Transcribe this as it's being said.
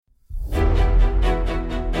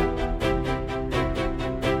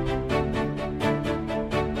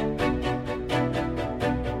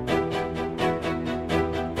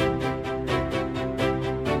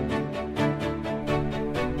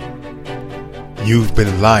You've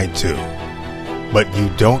been lied to, but you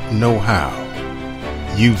don't know how.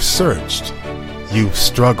 You've searched, you've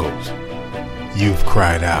struggled, you've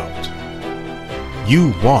cried out.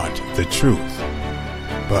 You want the truth,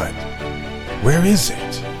 but where is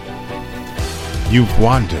it? You've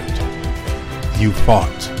wandered, you've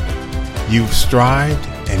fought, you've strived,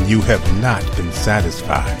 and you have not been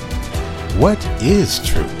satisfied. What is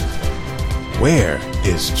truth? Where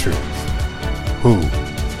is truth? Who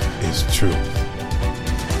is truth?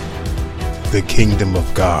 The kingdom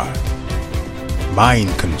of God, mind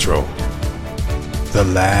control, the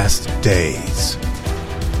last days,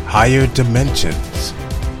 higher dimensions,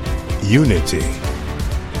 unity,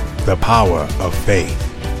 the power of faith,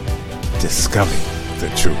 discovering the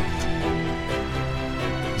truth.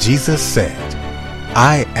 Jesus said,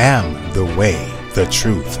 I am the way, the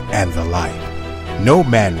truth, and the life. No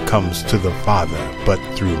man comes to the Father but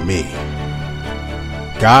through me.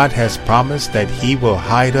 God has promised that he will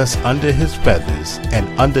hide us under his feathers, and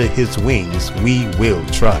under his wings we will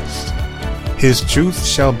trust. His truth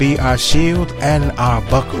shall be our shield and our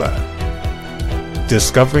buckler.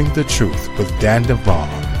 Discovering the Truth with Dan Duvall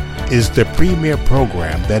is the premier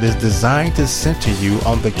program that is designed to center you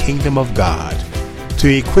on the kingdom of God, to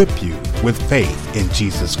equip you with faith in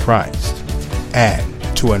Jesus Christ, and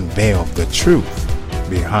to unveil the truth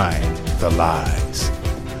behind the lies.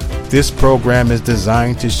 This program is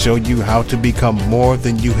designed to show you how to become more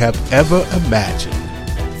than you have ever imagined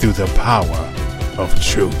through the power of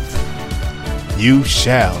truth. You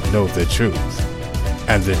shall know the truth,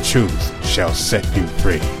 and the truth shall set you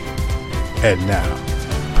free. And now,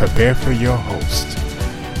 prepare for your host,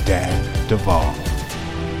 Dan Duvall.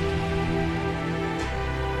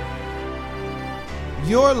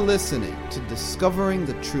 You're listening to Discovering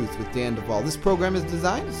the Truth with Dan Duvall. This program is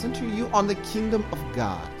designed to center you on the kingdom of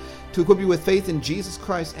God, to equip you with faith in Jesus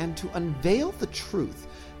Christ, and to unveil the truth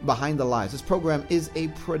behind the lies. This program is a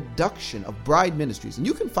production of Bride Ministries, and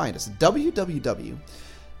you can find us at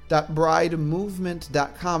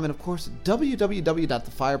www.bridemovement.com and, of course,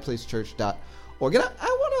 www.thefireplacechurch.org. And I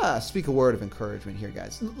want to speak a word of encouragement here,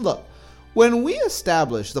 guys. Look, when we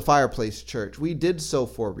established the Fireplace Church, we did so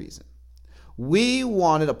for a reason. We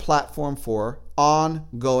wanted a platform for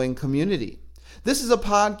ongoing community. This is a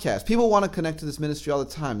podcast. People want to connect to this ministry all the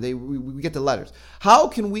time. We get the letters. How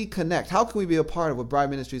can we connect? How can we be a part of what Bride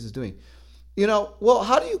Ministries is doing? Well,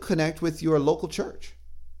 how do you connect with your local church?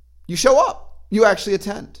 You show up. You actually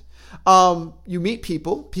attend. You meet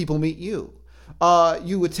people. People meet you.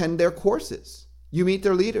 You attend their courses. You meet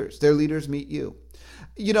their leaders. Their leaders meet you.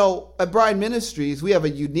 At Bride Ministries, we have a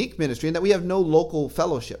unique ministry in that we have no local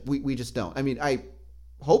fellowship. We just don't.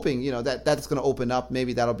 Hoping, that's going to open up.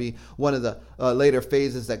 Maybe that'll be one of the later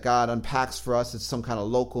phases that God unpacks for us. It's some kind of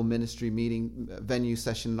local ministry meeting, venue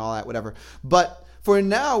session and all that, whatever. But for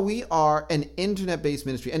now, we are an internet-based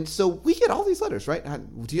ministry. And so we get all these letters, right?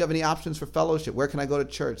 Do you have any options for fellowship? Where can I go to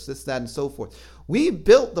church? This, that, and so forth. We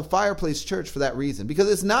built the Fireplace Church for that reason, because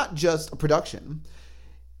it's not just a production.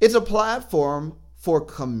 It's a platform for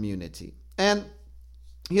community. And,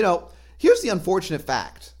 here's the unfortunate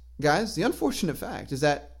fact. Guys, the unfortunate fact is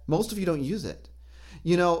that most of you don't use it.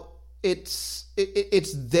 It's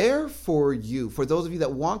there for you, for those of you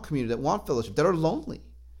that want community, that want fellowship, that are lonely,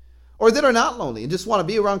 or that are not lonely and just want to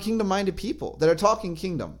be around kingdom-minded people that are talking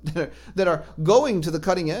kingdom, that are going to the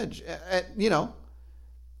cutting edge,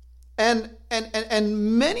 And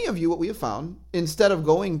many of you, what we have found, instead of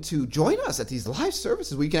going to join us at these live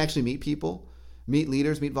services where you can actually meet people, meet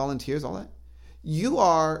leaders, meet volunteers, all that, you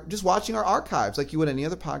are just watching our archives like you would any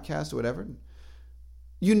other podcast or whatever.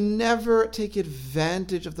 You never take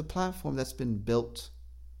advantage of the platform that's been built.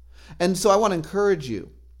 And so I want to encourage you,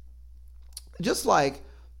 just like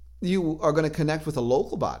you are going to connect with a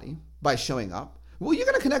local body by showing up, well, you're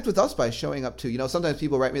going to connect with us by showing up too. Sometimes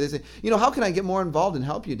people write me, they say, how can I get more involved and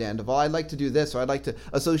help you, Dan Duvall? I'd like to do this, or I'd like to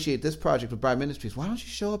associate this project with Bride Ministries. Why don't you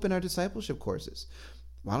show up in our discipleship courses?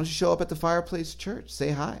 Why don't you show up at the Fireplace Church? Say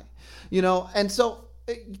hi. And so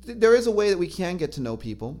there is a way that we can get to know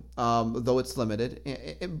people, though it's limited.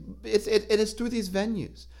 It is through these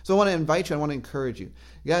venues. So I want to invite you, I want to encourage you.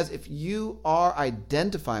 Guys, if you are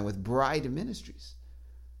identifying with Bride Ministries,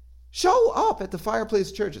 show up at the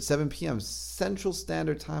Fireplace Church at 7 p.m. Central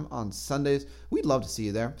Standard Time on Sundays. We'd love to see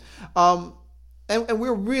you there. And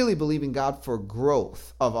we're really believing God for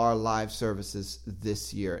growth of our live services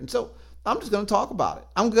this year. And so I'm just going to talk about it.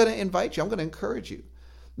 I'm going to invite you. I'm going to encourage you.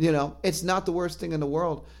 It's not the worst thing in the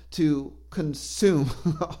world to consume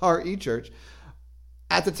our e-church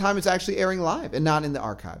at the time it's actually airing live and not in the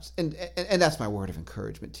archives. And that's my word of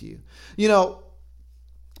encouragement to you.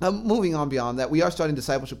 Moving on beyond that, we are starting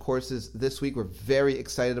discipleship courses this week. We're very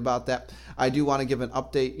excited about that. I do want to give an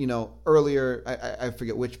update. Earlier, I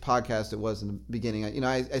forget which podcast it was in the beginning.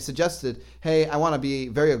 I suggested, hey, I want to be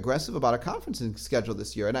very aggressive about a conferencing schedule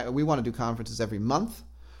this year, and we want to do conferences every month.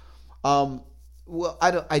 Well,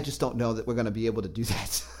 I just don't know that we're going to be able to do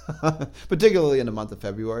that, particularly in the month of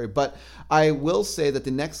February. But I will say that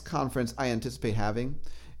the next conference I anticipate having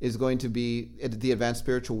is going to be the Advanced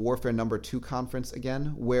Spiritual Warfare #2 conference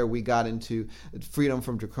again, where we got into freedom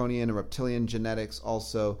from draconian and reptilian genetics,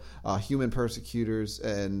 also human persecutors,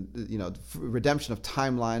 and redemption of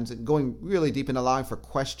timelines, and going really deep and allowing for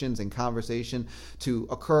questions and conversation to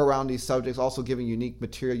occur around these subjects, also giving unique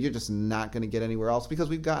material you're just not going to get anywhere else, because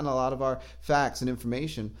we've gotten a lot of our facts and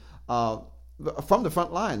information from the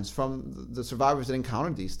front lines, from the survivors that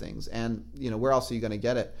encountered these things, and where else are you going to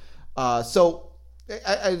get it? So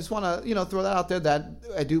I just want to throw that out there, that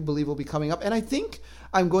I do believe will be coming up. And I think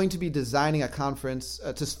I'm going to be designing a conference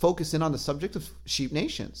to focus in on the subject of sheep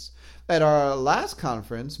nations. At our last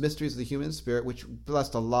conference, Mysteries of the Human Spirit, which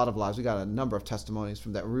blessed a lot of lives, we got a number of testimonies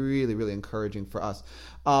from that, really, really encouraging for us.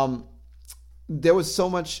 There was so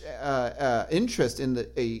much interest in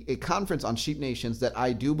a conference on sheep nations that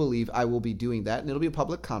I do believe I will be doing that, and it'll be a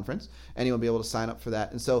public conference. Anyone will be able to sign up for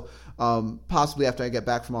that. And so possibly after I get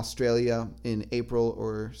back from Australia in April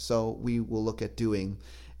or so, we will look at doing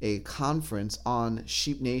a conference on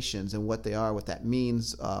sheep nations and what they are, what that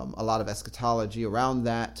means, a lot of eschatology around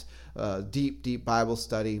that, deep Bible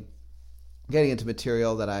study, getting into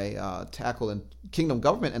material that I tackle in Kingdom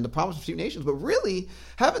Government and the Promise of Sheep Nations, but really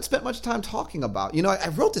haven't spent much time talking about. I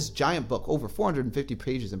wrote this giant book, over 450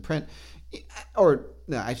 pages in print, or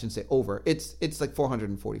no, I shouldn't say over. It's like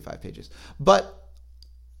 445 pages, but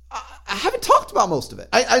I haven't talked about most of it.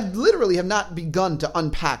 I literally have not begun to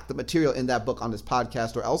unpack the material in that book on this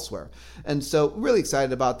podcast or elsewhere. And so really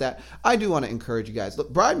excited about that. I do want to encourage you guys.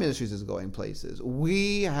 Look, Bride Ministries is going places.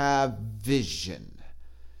 We have vision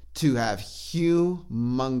to have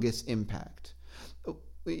humongous impact.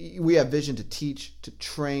 We have vision to teach, to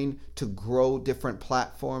train, to grow different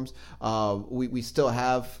platforms. We still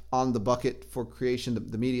have on the bucket for creation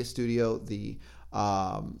the media studio, the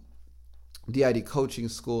DID coaching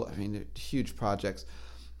school. I mean, they're huge projects.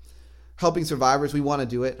 Helping survivors, we want to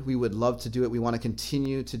do it. We would love to do it. We want to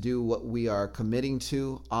continue to do what we are committing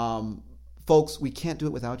to. Folks, we can't do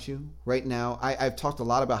it without you. Right now, I've talked a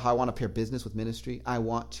lot about how I want to pair business with ministry. I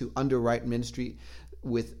want to underwrite ministry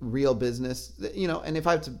with real business, and if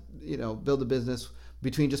I have to, build a business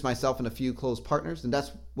between just myself and a few close partners, then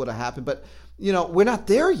that's what'll happen. But, we're not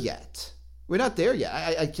there yet.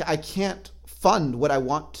 I can't fund what I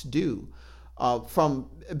want to do from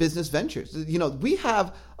business ventures. We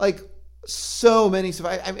have so many.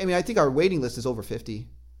 I think our waiting list is over 50.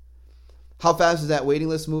 How fast is that waiting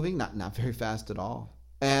list moving? Not very fast at all.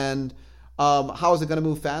 And how is it going to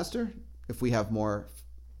move faster? If we have more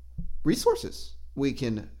resources, we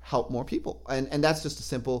can help more people. And that's just a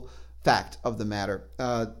simple fact of the matter.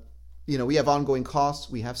 We have ongoing costs.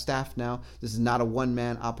 We have staff now. This is not a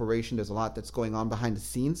one-man operation. There's a lot that's going on behind the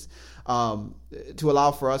scenes to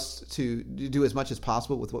allow for us to do as much as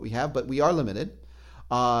possible with what we have. But we are limited.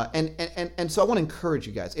 And so I want to encourage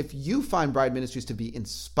you guys, if you find Bride Ministries to be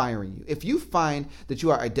inspiring you, if you find that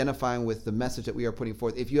you are identifying with the message that we are putting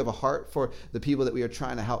forth, if you have a heart for the people that we are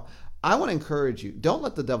trying to help, I want to encourage you, don't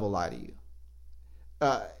let the devil lie to you.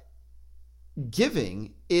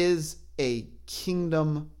 Giving is a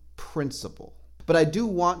kingdom principle, but I do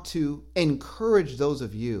want to encourage those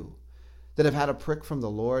of you that have had a prick from the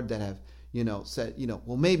Lord, that have, said,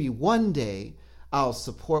 well, maybe one day I'll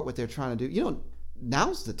support what they're trying to do.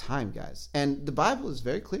 Now's the time, guys. And the Bible is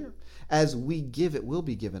very clear. As we give, it will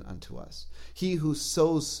be given unto us. He who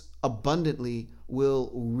sows abundantly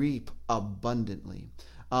will reap abundantly.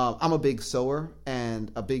 I'm a big sower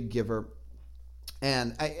and a big giver.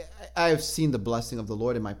 And I have seen the blessing of the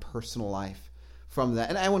Lord in my personal life from that.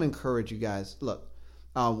 And I want to encourage you guys. Look,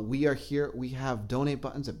 we are here. We have donate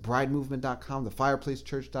buttons at bridemovement.com,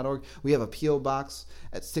 thefireplacechurch.org. We have a P.O. box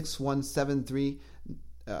at 6173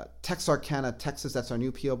 Texarkana, Texas. That's our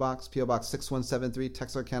new P.O. box. P.O. box 6173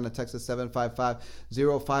 Texarkana, Texas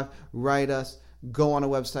 75505. Write us. Go on a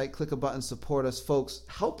website, click a button, support us. Folks,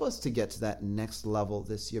 help us to get to that next level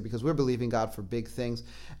this year, because we're believing God for big things.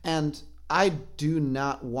 And I do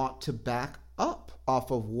not want to back up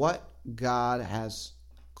off of what God has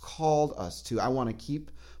called us to. I want to keep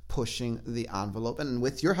pushing the envelope. And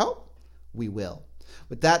with your help, we will.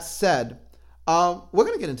 With that said, we're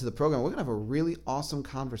going to get into the program. We're going to have a really awesome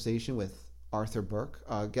conversation with Arthur Burk,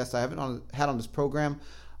 a guest I haven't had on this program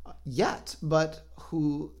yet, but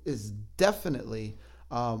who is definitely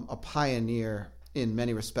a pioneer in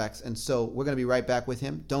many respects. And so we're going to be right back with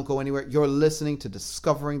him. Don't go anywhere. You're listening to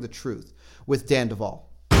Discovering the Truth with Dan Duvall.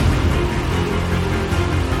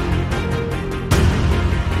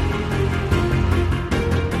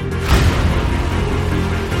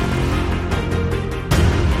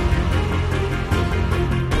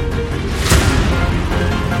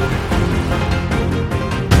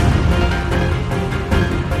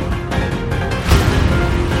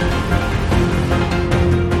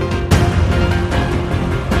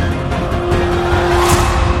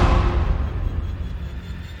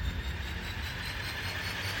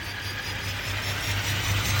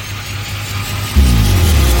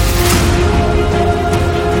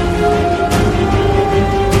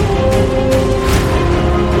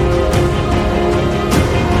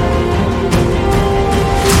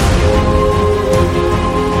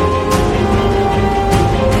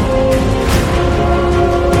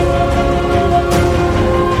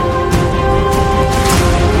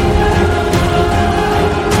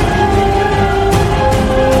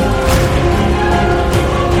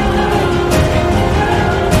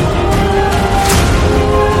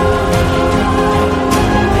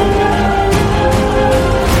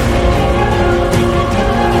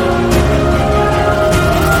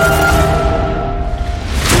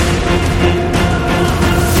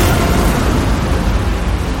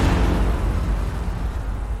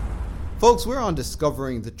 Folks, we're on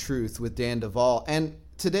Discovering the Truth with Dan Duvall, and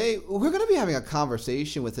today we're going to be having a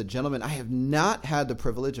conversation with a gentleman I have not had the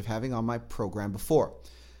privilege of having on my program before.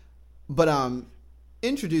 But I'm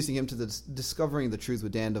introducing him to the Discovering the Truth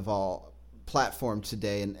with Dan Duvall platform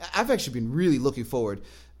today, and I've actually been really looking forward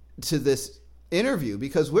to this interview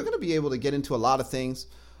because we're going to be able to get into a lot of things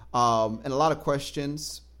and a lot of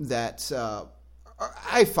questions that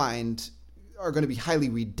I find are going to be highly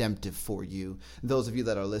redemptive for you, those of you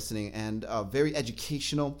that are listening, and very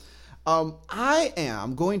educational. I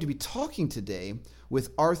am going to be talking today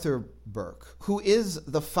with Arthur Burk, who is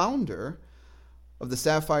the founder of the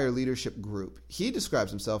Sapphire Leadership Group. He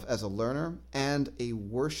describes himself as a learner and a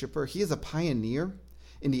worshiper. He is a pioneer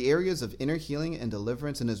in the areas of inner healing and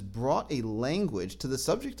deliverance and has brought a language to the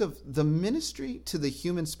subject of the ministry to the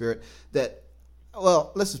human spirit that,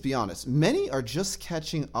 well, let's just be honest, many are just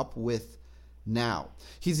catching up with now.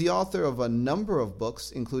 He's the author of a number of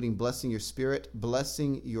books, including Blessing Your Spirit,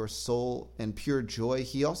 Blessing Your Soul, and Pure Joy.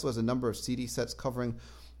 He also has a number of CD sets covering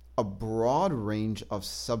a broad range of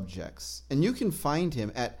subjects. And you can find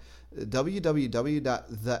him at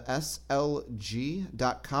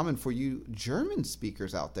www.theslg.com. And for you German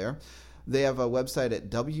speakers out there, they have a website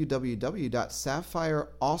at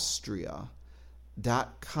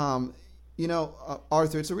www.sapphireaustria.com. You know,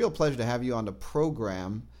 Arthur, it's a real pleasure to have you on the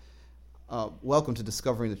program. Welcome to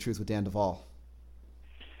Discovering the Truth with Dan Duvall.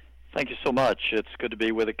 Thank you so much. It's good to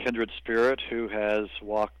be with a kindred spirit who has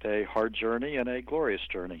walked a hard journey and a glorious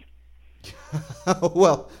journey.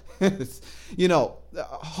 Well, you know,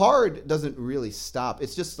 hard doesn't really stop.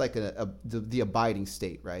 It's just like the abiding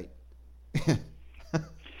state, right?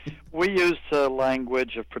 We use the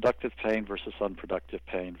language of productive pain versus unproductive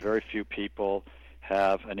pain. Very few people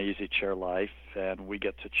have an easy chair life, and we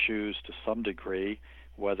get to choose to some degree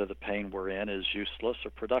whether the pain we're in is useless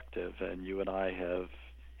or productive, and you and I have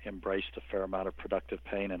embraced a fair amount of productive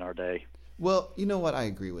pain in our day. Well, you know what? I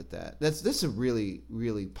agree with that. This is a really,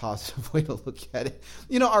 really positive way to look at it.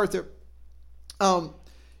 You know, Arthur,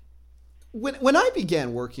 when I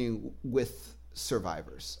began working with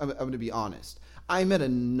survivors, I'm going to be honest, I met a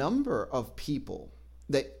number of people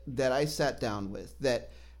that I sat down with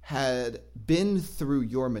that had been through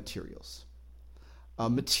your materials.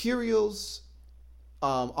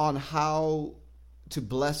 On how to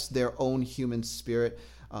bless their own human spirit,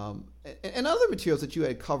 and other materials that you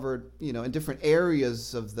had covered, you know, in different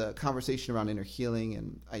areas of the conversation around inner healing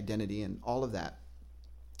and identity and all of that.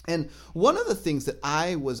 And one of the things that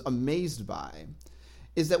I was amazed by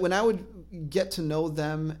is that when I would get to know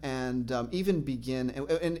them and even begin,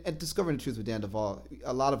 and Discovering the Truth with Dan Duvall,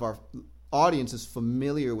 a lot of our audience is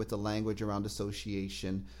familiar with the language around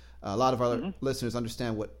dissociation. A lot of our listeners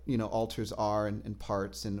understand what, you know, alters are and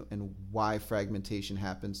parts and why fragmentation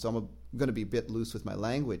happens. So I'm going to be a bit loose with my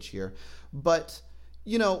language here. But,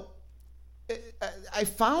 you know, I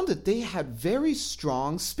found that they had very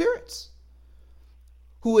strong spirits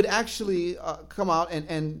who would actually come out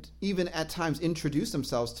and even at times introduce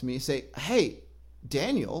themselves to me and say, hey,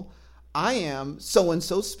 Daniel, I am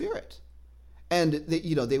so-and-so spirit. And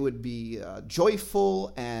they would be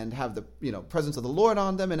joyful and have the presence of the Lord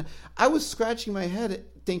on them. And I was scratching my head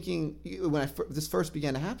thinking when this first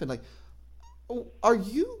began to happen, like, oh, are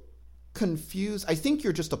you confused. I think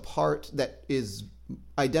you're just a part that is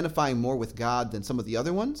identifying more with God than some of the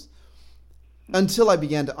other ones, until I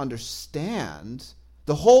began to understand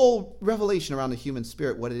the whole revelation around the human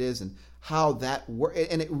spirit, what it is and how that works.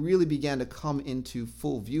 And it really began to come into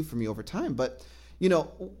full view for me over time. But,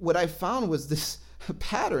 what I found was this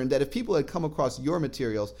pattern that if people had come across your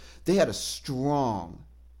materials, they had a strong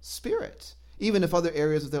spirit, even if other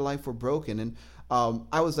areas of their life were broken. And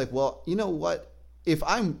I was like, well, you know what? If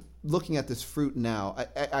I'm looking at this fruit now,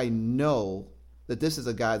 I know that this is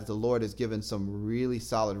a guy that the Lord has given some really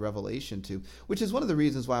solid revelation to, which is one of the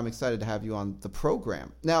reasons why I'm excited to have you on the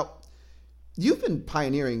program. Now, you've been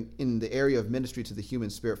pioneering in the area of ministry to the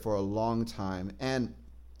human spirit for a long time, and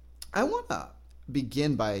I want to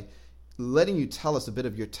begin by letting you tell us a bit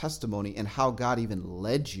of your testimony and how God even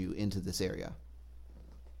led you into this area.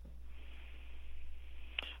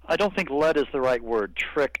 I don't think led is the right word.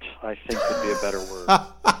 Tricked, I think, would be a better word.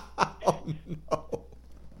 Oh, no.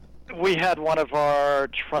 We had one of our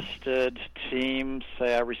trusted teams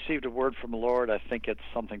say, I received a word from the Lord. I think it's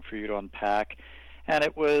something for you to unpack. And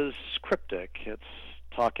it was cryptic. It's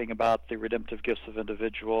talking about the redemptive gifts of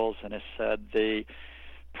individuals. And it said the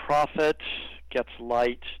prophet gets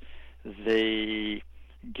light, the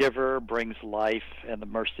giver brings life, and the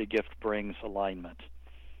mercy gift brings alignment.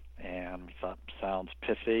 And we thought, sounds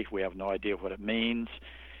pithy. We have no idea what it means.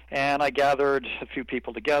 And I gathered a few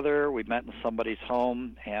people together. We met in somebody's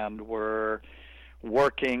home and were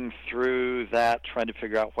working through that, trying to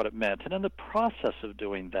figure out what it meant. And in the process of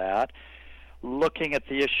doing that, looking at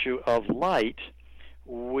the issue of light,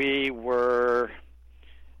 we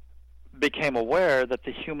became aware that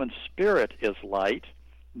the human spirit is light,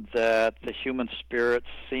 that the human spirit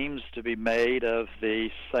seems to be made of the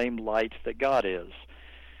same light that God is.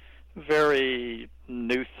 Very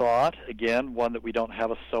new thought, again, one that we don't have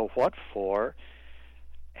a so what for.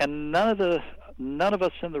 And none of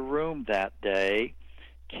us in the room that day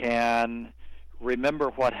can remember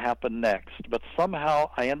what happened next. But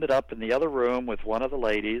somehow I ended up in the other room with one of the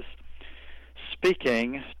ladies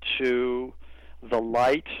speaking to the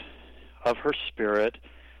light of her spirit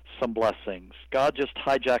some blessings. God just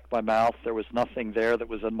hijacked my mouth. There was nothing there that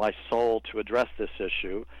was in my soul to address this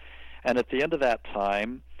issue. And at the end of that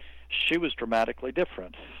time, she was dramatically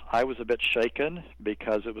different. I was a bit shaken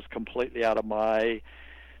because it was completely out of my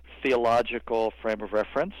theological frame of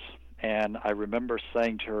reference. And I remember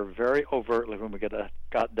saying to her very overtly when we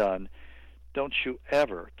got done, don't you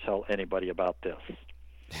ever tell anybody about this.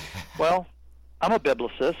 Well, I'm a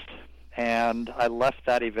biblicist, and I left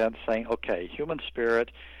that event saying, okay, human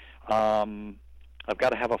spirit, I've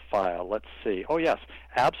got to have a file. Let's see. Oh, yes,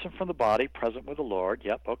 absent from the body, present with the Lord.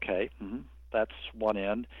 Yep, okay, that's one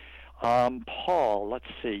end. Paul, let's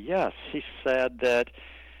see. Yes, he said that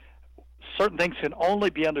certain things can only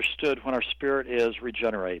be understood when our spirit is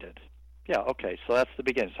regenerated. Yeah, okay, so that's the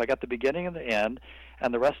beginning. So I got the beginning and the end,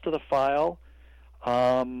 and the rest of the file,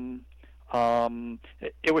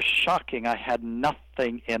 it was shocking. I had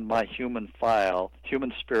nothing in my human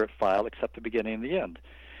spirit file, except the beginning and the end.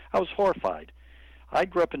 I was horrified. I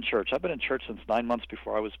grew up in church. I've been in church since 9 months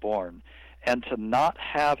before I was born, and to not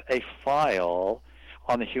have a file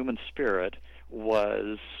on the human spirit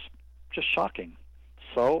was just shocking.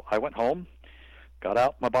 So I went home, got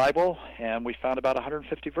out my Bible, and we found about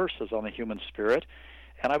 150 verses on the human spirit,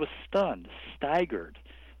 and I was stunned, staggered,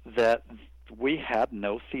 that we had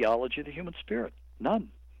no theology of the human spirit, none,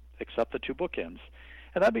 except the two bookends.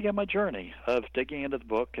 And that began my journey of digging into the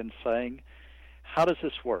book and saying, how does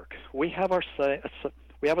this work? We have a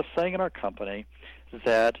saying in our company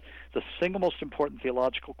that the single most important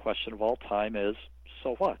theological question of all time is,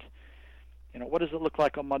 so what? What does it look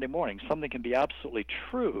like on Monday morning? Something can be absolutely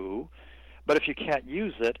true, but if you can't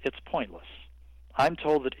use it, it's pointless. I'm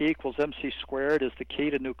told that E equals MC squared is the key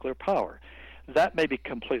to nuclear power. That may be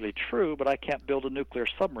completely true, but I can't build a nuclear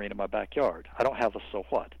submarine in my backyard. I don't have a so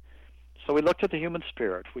what. So we looked at the human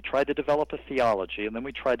spirit. We tried to develop a theology, and then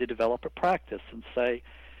we tried to develop a practice and say,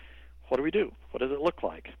 what do we do? What does it look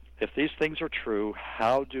like? If these things are true,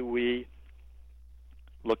 how do we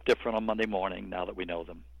look different on Monday morning now that we know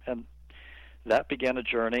them? And that began a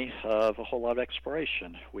journey of a whole lot of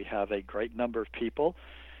exploration. We have a great number of people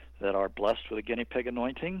that are blessed with a guinea pig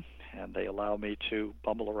anointing, and they allow me to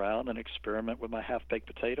bumble around and experiment with my half-baked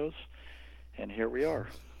potatoes, and here we are.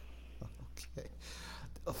 Okay.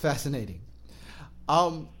 Fascinating.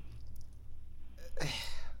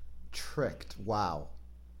 Tricked. Wow.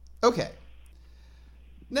 Okay.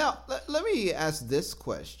 Now, let me ask this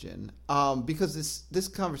question, because this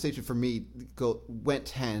conversation for me went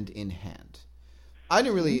hand in hand. I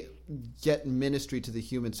didn't really get ministry to the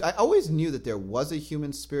humans. I always knew that there was a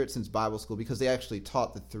human spirit since Bible school because they actually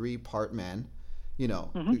taught the three-part man,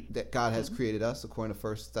 that God has created us, according to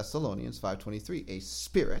 1 Thessalonians 5:23, a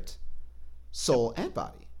spirit, soul, and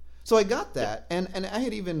body. So I got that, and I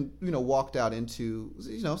had even, walked out into,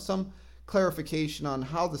 some clarification on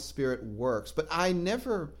how the spirit works, but I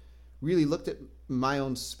never really looked at my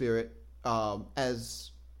own spirit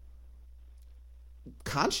as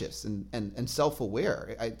conscious and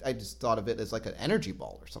self-aware. I just thought of it as like an energy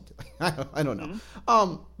ball or something. I don't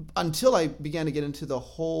know. Until I began to get into the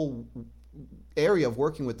whole area of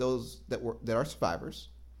working with those that are survivors,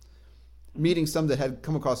 meeting some that had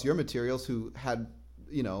come across your materials who had,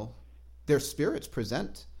 their spirits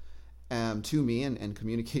present to me and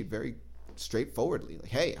communicate very straightforwardly, like,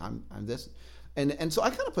 hey, I'm this. And so I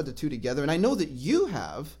kind of put the two together, and I know that you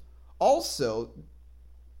have also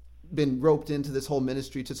been roped into this whole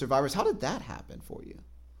ministry to survivors. How did that happen for you?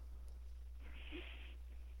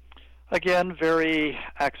 Again, very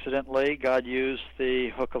accidentally, God used the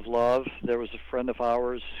hook of love. There was a friend of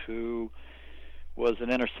ours who was an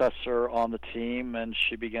intercessor on the team, and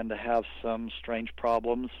she began to have some strange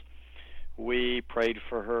problems. We prayed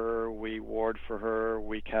for her, we warred for her,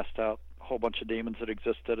 we cast out a whole bunch of demons that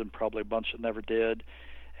existed and probably a bunch that never did.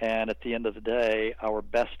 And at the end of the day, our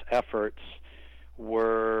best efforts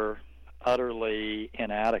were utterly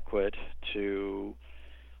inadequate to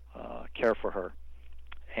care for her.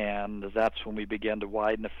 And that's when we began to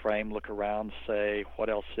widen the frame, look around, say, what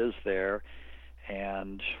else is there?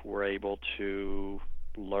 And we're able to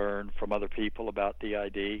learn from other people about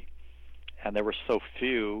DID. And there were so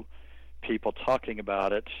few people talking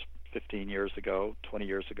about it 15 years ago, 20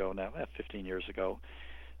 years ago now, 15 years ago,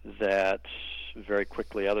 that very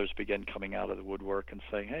quickly others began coming out of the woodwork and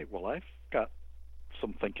saying, hey, well, I've got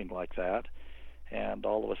some thinking like that. And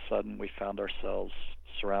all of a sudden we found ourselves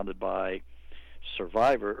surrounded by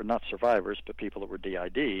not survivors, but people that were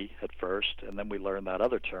DID at first, and then we learned that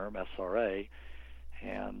other term, SRA,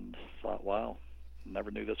 and thought, wow, never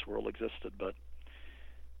knew this world existed, but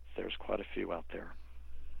there's quite a few out there.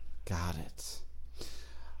 Got it.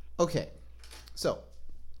 Okay, so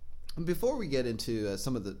before we get into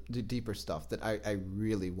some of the deeper stuff that I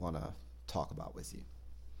really want to talk about with you,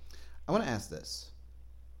 I want to ask this.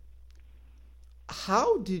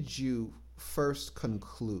 How did you first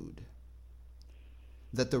conclude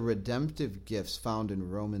that the redemptive gifts found in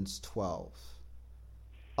Romans 12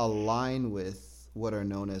 align with what are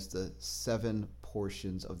known as the 7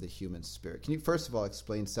 portions of the human spirit? Can you first of all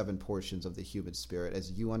explain 7 portions of the human spirit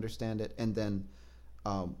as you understand it, and then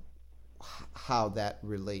how that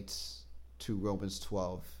relates to Romans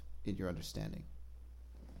 12 in your understanding?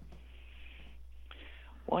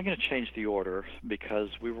 Well, I'm going to change the order because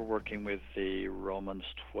we were working with the Romans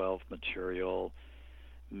 12 material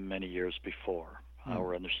many years before.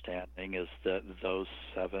 Our understanding is that those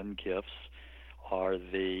 7 gifts are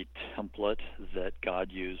the template that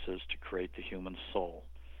God uses to create the human soul,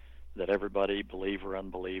 that everybody, believer,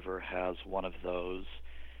 unbeliever, has one of those.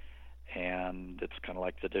 And it's kind of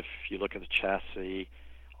like that if you look at the chassis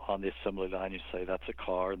on the assembly line, you say that's a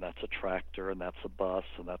car, and that's a tractor, and that's a bus,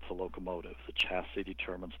 and that's a locomotive. The chassis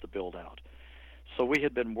determines the build-out. So we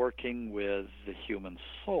had been working with the human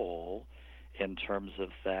soul in terms of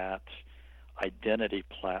that identity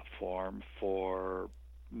platform for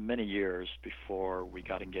many years before we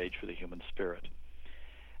got engaged with the human spirit.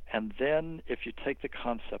 And then if you take the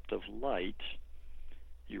concept of light,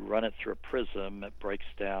 you run it through a prism, it breaks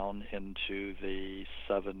down into the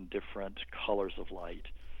 7 different colors of light.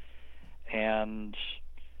 And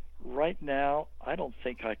right now, I don't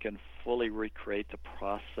think I can fully recreate the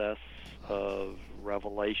process of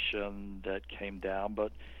revelation that came down,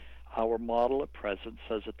 but our model at present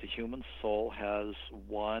says that the human soul has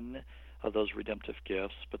one of those redemptive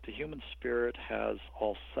gifts, but the human spirit has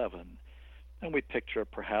all 7. And we picture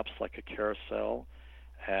it perhaps like a carousel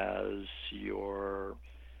as your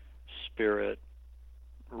spirit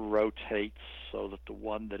rotates so that the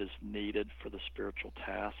one that is needed for the spiritual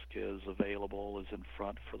task is available, is in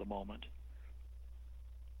front for the moment.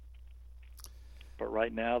 But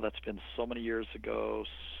right now, that's been so many years ago,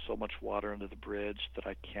 so much water under the bridge that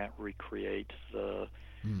I can't recreate the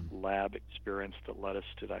lab experience that led us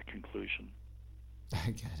to that conclusion.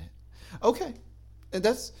 I get it. Okay.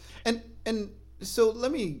 And so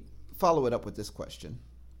let me follow it up with this question.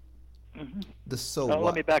 The so what?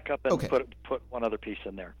 Let me back up and okay. put one other piece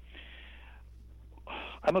in there.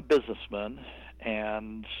 I'm a businessman,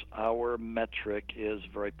 and our metric is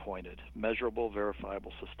very pointed: measurable,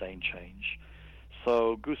 verifiable, sustained change.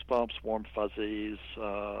 So goosebumps, warm fuzzies,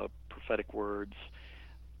 prophetic words,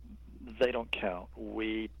 they don't count.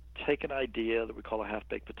 We take an idea that we call a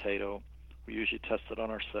half-baked potato. We usually test it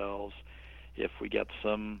on ourselves. If we get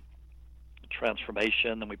some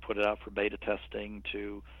transformation, then we put it out for beta testing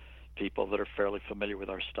to people that are fairly familiar with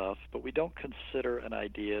our stuff. But we don't consider an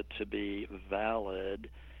idea to be valid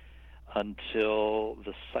until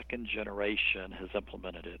the second generation has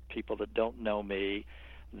implemented it. People that don't know me,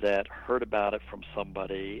 that heard about it from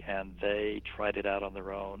somebody, and they tried it out on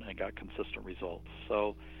their own and got consistent results.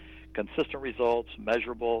 So consistent results,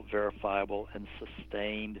 measurable, verifiable, and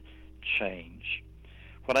sustained change.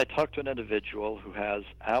 When I talk to an individual who has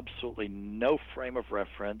absolutely no frame of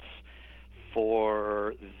reference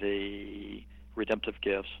for the redemptive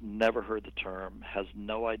gifts, never heard the term, has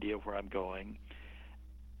no idea where I'm going,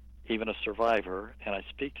 even a survivor, and I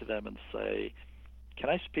speak to them and say, can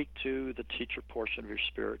I speak to the teacher portion of your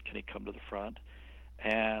spirit? Can he come to the front?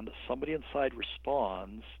 And somebody inside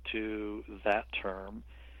responds to that term,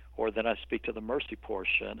 or then I speak to the mercy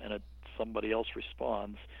portion and somebody else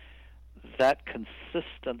responds. That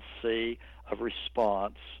consistency of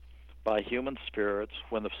response by human spirits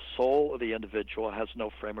when the soul of the individual has no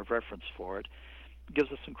frame of reference for it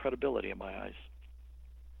gives us some credibility in my eyes.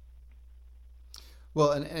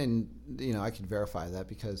 Well, and you know, I can verify that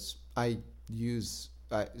because I use,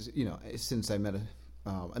 you know, since I met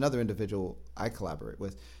another individual I collaborate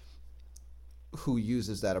with who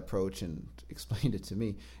uses that approach and explained it to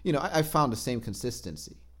me, you know, I found the same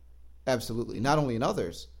consistency, absolutely, not only in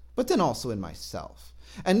others, but then also in myself.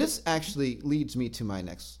 And this actually leads me to my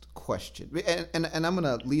next question, and I'm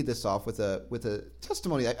going to lead this off with a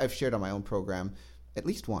testimony that I've shared on my own program at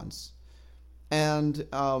least once. And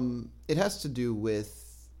it has to do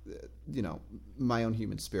with, you know, my own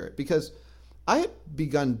human spirit. Because I had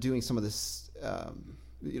begun doing some of this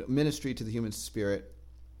you know, ministry to the human spirit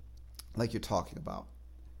like you're talking about.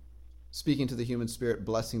 Speaking to the human spirit,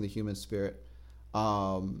 blessing the human spirit,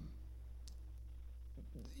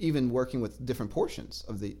 even working with different portions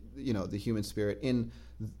of the, you know, the human spirit in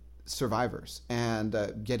survivors and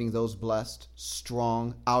getting those blessed,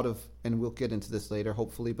 strong, out of, and we'll get into this later,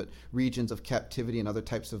 hopefully, but regions of captivity and other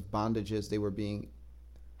types of bondages they were being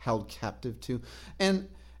held captive to. And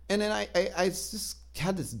then I just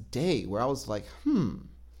had this day where I was like,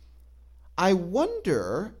 I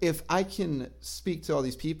wonder if I can speak to all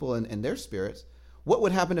these people and their spirits. What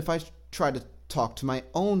would happen if I tried to talk to my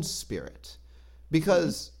own spirit?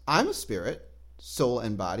 Because I'm a spirit, soul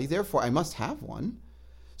and body, therefore I must have one.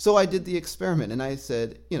 So I did the experiment and I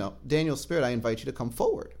said, you know, Daniel's spirit, I invite you to come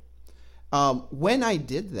forward. When I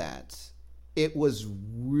did that, it was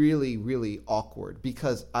really, really awkward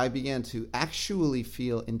because I began to actually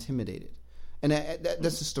feel intimidated. And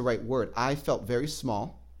that's just the right word. I felt very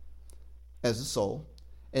small as a soul.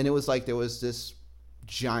 And it was like there was this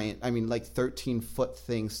giant, I mean, like 13-foot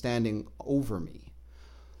thing standing over me.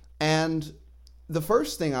 And the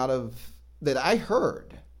first thing out of that I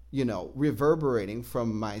heard, you know, reverberating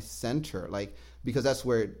from my center, like, because that's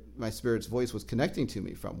where my spirit's voice was connecting to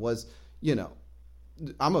me from, was, you know,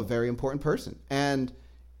 I'm a very important person. And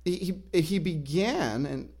he began,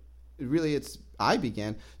 and really I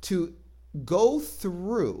began to go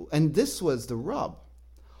through, and this was the rub,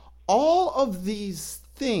 all of these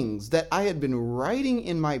things that I had been writing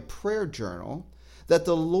in my prayer journal that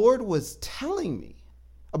the Lord was telling me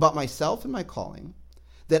about myself and my calling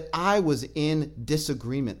that I was in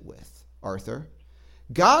disagreement with, Arthur.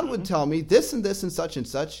 God would tell me this and this and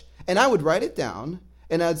such, and I would write it down,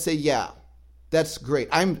 and I'd say, yeah, that's great.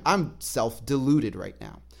 I'm self-deluded right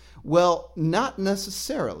now. Well, not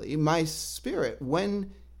necessarily. My spirit,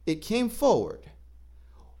 when it came forward,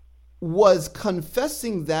 was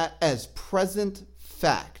confessing that as present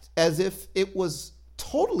fact, as if it was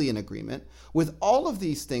totally in agreement with all of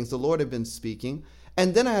these things the Lord had been speaking.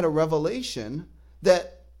 And then I had a revelation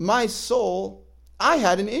that my soul, I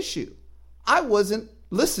had an issue. I wasn't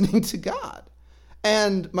listening to God,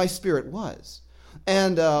 and my spirit was.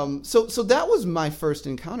 And so that was my first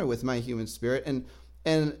encounter with my human spirit, and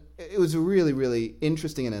it was a really, really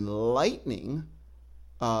interesting and enlightening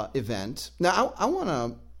event. Now, I want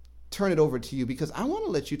to turn it over to you because I want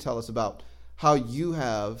to let you tell us about how you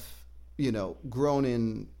have, you know, grown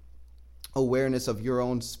in awareness of your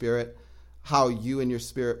own spirit, how you and your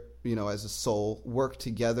spirit, you know, as a soul, work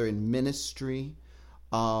together in ministry,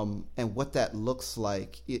 and what that looks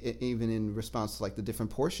like, even in response to like the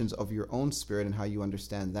different portions of your own spirit and how you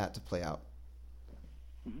understand that to play out.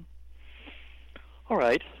 Mm-hmm. All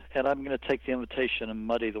right. And I'm going to take the invitation and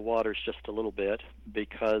muddy the waters just a little bit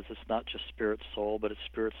because it's not just spirit, soul, but it's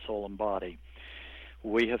spirit, soul, and body.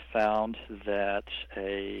 We have found that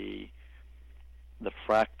the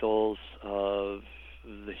fractals of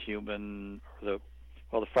the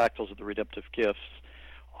the fractals of the redemptive gifts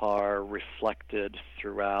are reflected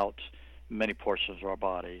throughout many portions of our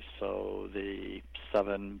body. So the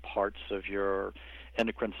 7 parts of your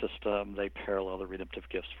endocrine system, they parallel the redemptive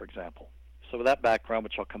gifts, for example. So with that background,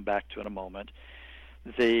 which I'll come back to in a moment,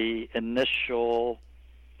 the initial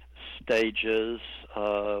stages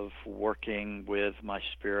of working with my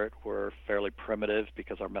spirit were fairly primitive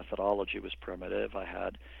because our methodology was primitive. I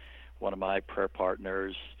had one of my prayer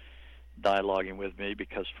partners dialoguing with me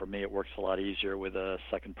because for me it works a lot easier with a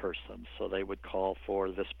second person. So they would call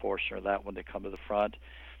for this portion or that one to come to the front.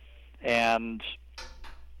 And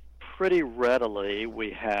pretty readily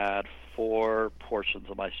we had 4 portions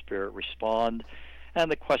of my spirit respond.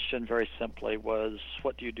 And the question very simply was,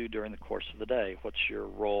 what do you do during the course of the day? What's your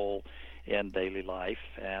role in daily life?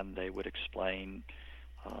 And they would explain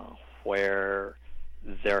where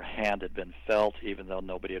their hand had been felt, even though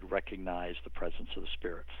nobody had recognized the presence of the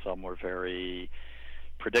Spirit. Some were very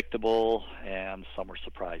predictable, and some were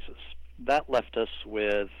surprises. That left us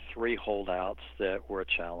with 3 holdouts that were a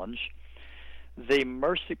challenge. The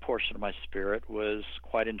mercy portion of my spirit was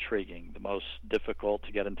quite intriguing. The most difficult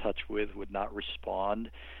to get in touch with would not respond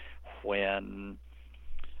when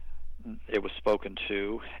it was spoken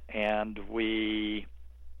to, and we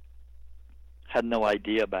had no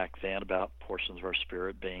idea back then about portions of our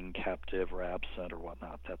spirit being captive or absent or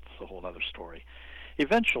whatnot. That's a whole other story.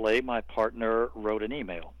 Eventually, my partner wrote an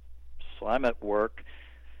email. So I'm at work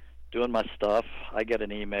doing my stuff. I get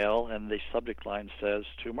an email, and the subject line says,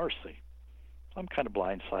 "To Mercy." I'm kind of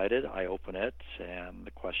blindsided. I open it, and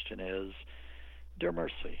the question is, "Dear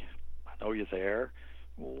Mercy, I know you're there.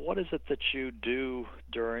 What is it that you do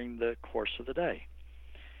during the course of the day?"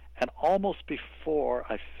 And almost before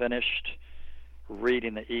I finished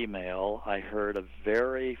reading the email, I heard a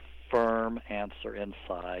very firm answer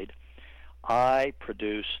inside. I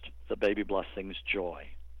produced the baby blessings joy.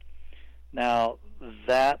 Now,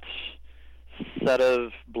 that set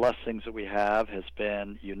of blessings that we have has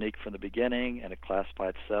been unique from the beginning and a class by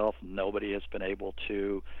itself. Nobody has been able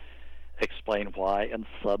to explain why, and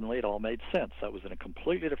suddenly it all made sense. That was in a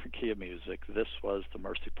completely different key of music. This was the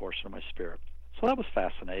mercy portion of my spirit. So that was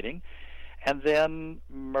fascinating. And then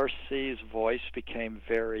Mercy's voice became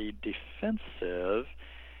very defensive,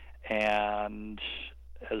 and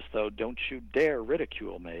as though, "Don't you dare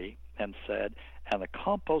ridicule me," and said, "And the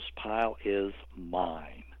compost pile is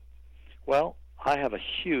mine." Well, I have a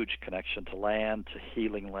huge connection to land, to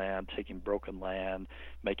healing land, taking broken land,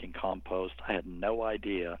 making compost. I had no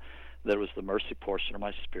idea that it was the mercy portion of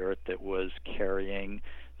my spirit that was carrying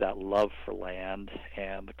that love for land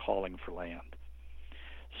and the calling for land.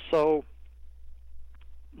 So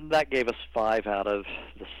that gave us 5 out of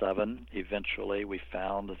the 7. Eventually, we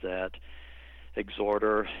found that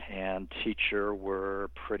exhorter and teacher were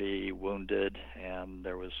pretty wounded, and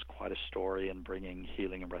there was quite a story in bringing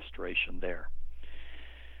healing and restoration there.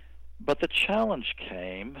 But the challenge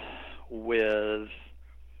came with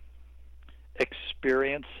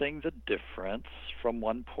experiencing the difference from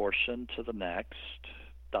one portion to the next,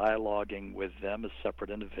 dialoguing with them as separate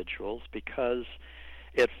individuals, because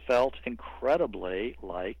it felt incredibly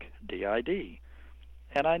like DID.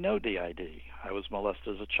 And I know DID. I was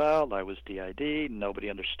molested as a child. I was DID. Nobody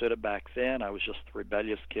understood it back then. I was just the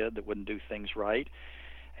rebellious kid that wouldn't do things right.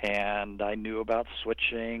 And I knew about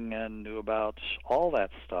switching and knew about all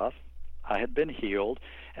that stuff. I had been healed.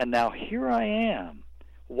 And now here I am,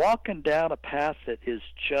 walking down a path that is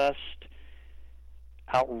just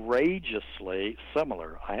outrageously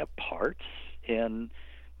similar. I have parts in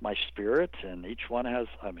my spirit, and each one has,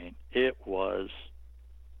 it was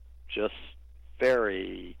just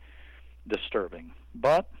very disturbing.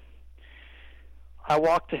 But I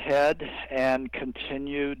walked ahead and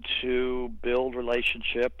continued to build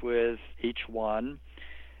relationship with each one,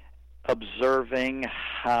 observing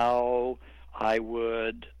how I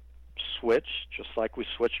would switch, just like we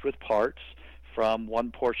switched with parts, from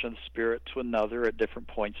one portion of the spirit to another at different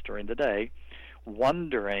points during the day,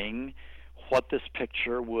 wondering what this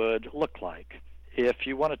picture would look like. If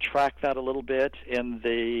you want to track that a little bit, in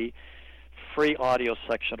the free audio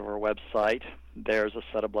section of our website, there's a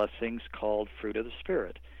set of blessings called Fruit of the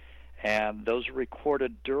Spirit. And those are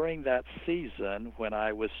recorded during that season when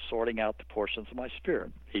I was sorting out the portions of my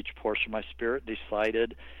spirit. Each portion of my spirit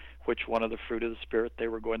decided which one of the fruit of the Spirit they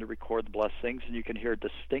were going to record the blessings, and you can hear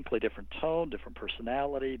distinctly different tone, different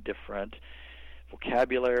personality, different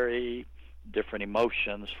vocabulary, different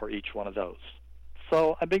emotions for each one of those.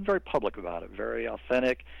 So I'm being very public about it, very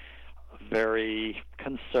authentic, very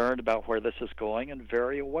concerned about where this is going, and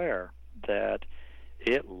very aware that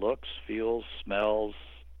it looks, feels, smells,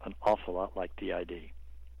 an awful lot like DID.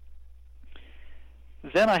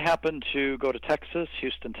 Then I happened to go to Texas,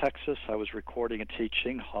 Houston, Texas. I was recording a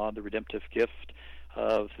teaching on the redemptive gift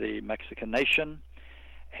of the Mexican nation.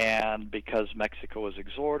 And because Mexico was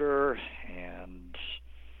exhorter, and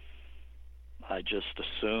I just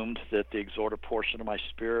assumed that the exhorter portion of my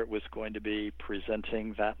spirit was going to be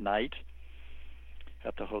presenting that night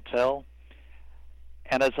at the hotel.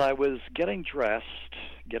 And as I was getting dressed,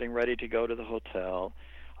 getting ready to go to the hotel,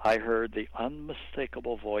 I heard the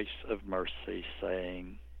unmistakable voice of Mercy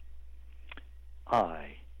saying,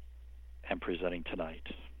 "I am presenting tonight."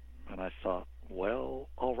 And I thought, well,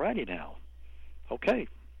 alrighty now. Okay,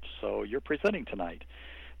 so you're presenting tonight.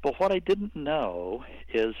 But what I didn't know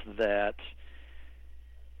is that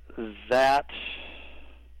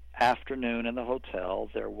afternoon in the hotel,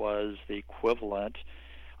 there was the equivalent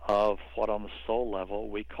of what on the soul level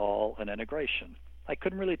we call an integration. I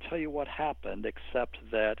couldn't really tell you what happened, except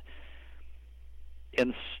that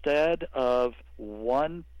instead of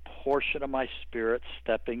one portion of my spirit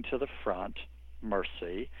stepping to the front,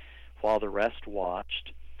 Mercy, while the rest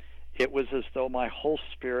watched, it was as though my whole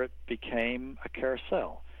spirit became a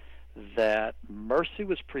carousel, that Mercy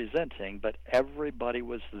was presenting, but everybody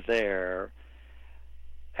was there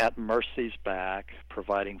at Mercy's back,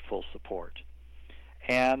 providing full support.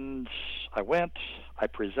 And I went, I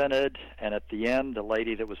presented, and at the end, the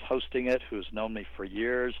lady that was hosting it, who's known me for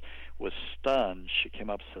years, was stunned. She came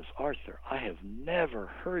up and says, "Arthur, I have never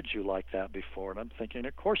heard you like that before." And I'm thinking,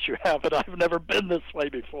 of course you haven't. I've never been this way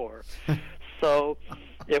before. So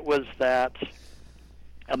it was that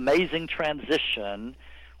amazing transition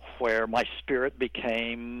where my spirit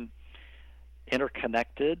became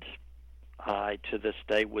interconnected. I, to this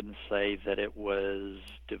day, wouldn't say that it was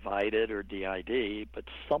divided or DID, but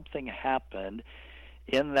something happened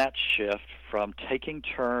in that shift from taking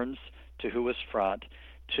turns to who was front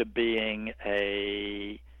to being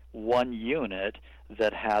a one unit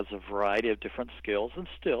that has a variety of different skills. And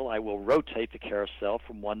still, I will rotate the carousel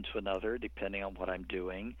from one to another depending on what I'm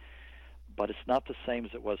doing, but it's not the same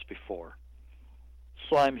as it was before.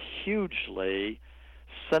 So I'm hugely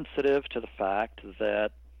sensitive to the fact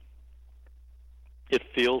that it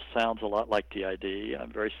sounds a lot like DID.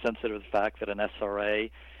 I'm very sensitive to the fact that in SRA,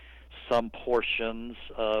 some portions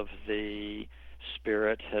of the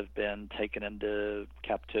spirit have been taken into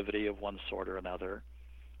captivity of one sort or another.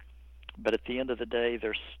 But at the end of the day,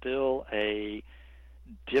 there's still a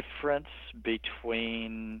difference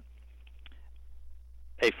between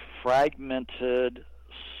a fragmented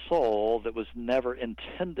soul that was never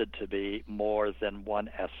intended to be more than one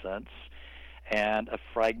essence, and a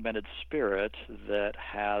fragmented spirit that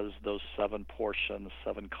has those 7 portions,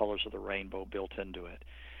 7 colors of the rainbow built into it.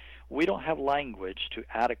 We don't have language to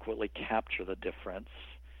adequately capture the difference.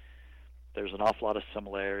 There's an awful lot of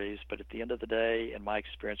similarities, but at the end of the day, in my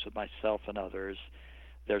experience with myself and others,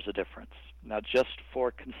 there's a difference. Now, just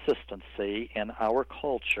for consistency, in our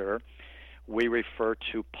culture, we refer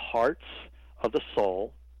to parts of the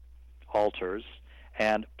soul, altars,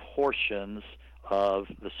 and portions of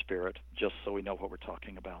the spirit, just so we know what we're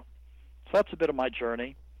talking about. So that's a bit of my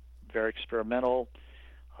journey, very experimental,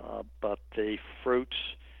 but the fruit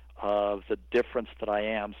of the difference that I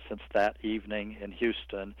am since that evening in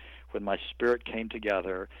Houston when my spirit came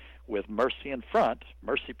together with Mercy in front,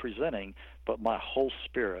 Mercy presenting, but my whole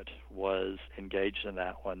spirit was engaged in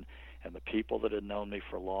that one, and the people that had known me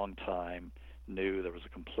for a long time knew there was a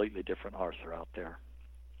completely different Arthur out there.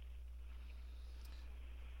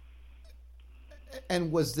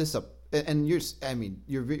 And was this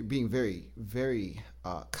you're being very, very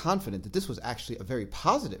confident that this was actually a very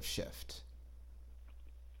positive shift.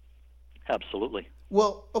 Absolutely.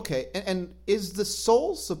 Well, okay. And is the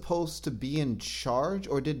soul supposed to be in charge,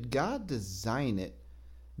 or did God design it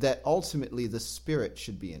that ultimately the spirit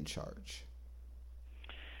should be in charge?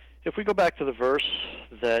 If we go back to the verse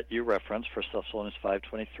that you referenced, 1 Thessalonians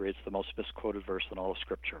 5:23, it's the most misquoted verse in all of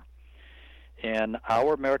Scripture. In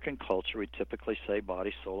our American culture, we typically say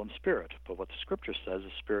body, soul, and spirit. But what the Scripture says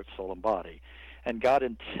is spirit, soul, and body. And God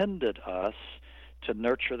intended us to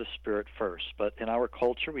nurture the spirit first. But in our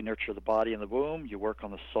culture, we nurture the body in the womb. You work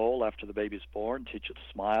on the soul after the baby's born, teach it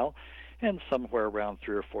to smile. And somewhere around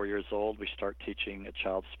 3 or 4 years old, we start teaching a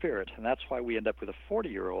child's spirit. And that's why we end up with a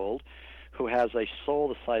 40-year-old who has a soul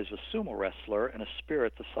the size of a sumo wrestler and a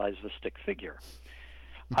spirit the size of a stick figure.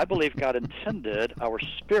 I believe God intended our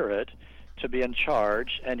spirit to be in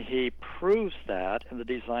charge, and he proves that in the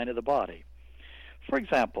design of the body. For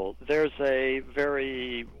example, there's a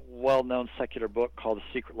very well-known secular book called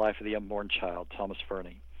The Secret Life of the Unborn Child, Thomas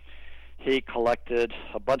Fernie. He collected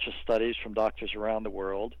a bunch of studies from doctors around the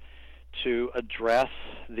world to address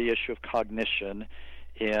the issue of cognition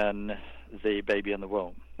in the baby in the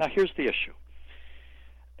womb. Now, here's the issue.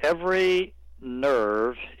 Every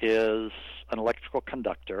nerve is an electrical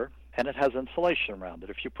conductor, and it has insulation around it.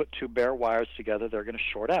 If you put two bare wires together, they're going to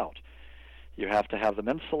short out. You have to have them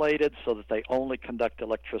insulated so that they only conduct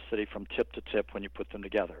electricity from tip to tip when you put them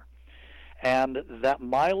together. And that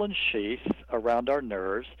myelin sheath around our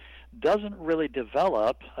nerves doesn't really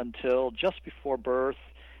develop until just before birth,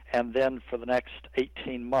 and then for the next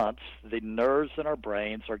 18 months, the nerves in our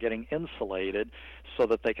brains are getting insulated so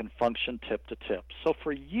that they can function tip to tip. So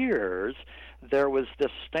for years, there was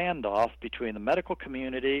this standoff between the medical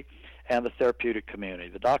community and the therapeutic community.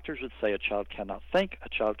 The doctors would say a child cannot think, a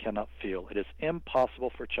child cannot feel. It is impossible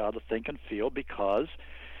for a child to think and feel because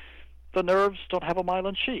the nerves don't have a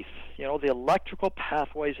myelin sheath. You know, the electrical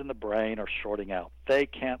pathways in the brain are shorting out. They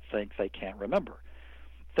can't think, they can't remember.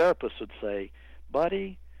 Therapists would say,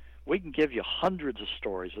 buddy, we can give you hundreds of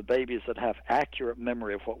stories of babies that have accurate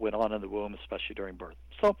memory of what went on in the womb, especially during birth.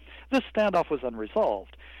 So this standoff was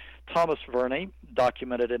unresolved. Thomas Verney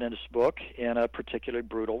documented it in his book in a particularly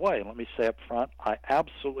brutal way. And let me say up front, I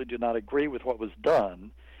absolutely do not agree with what was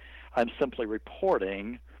done. I'm simply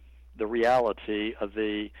reporting the reality of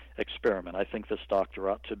the experiment. I think this doctor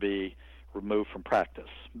ought to be removed from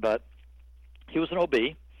practice. But he was an OB,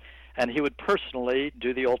 and he would personally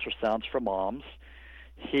do the ultrasounds for moms.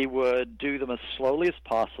 He would do them as slowly as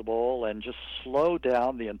possible and just slow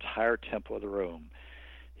down the entire tempo of the room.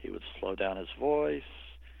 He would slow down his voice,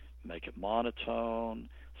 make it monotone,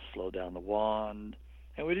 slow down the wand,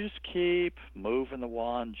 and we just keep moving the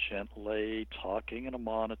wand gently, talking in a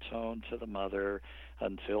monotone to the mother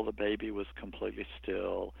until the baby was completely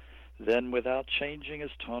still. Then, without changing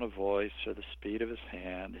his tone of voice or the speed of his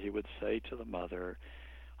hand, he would say to the mother,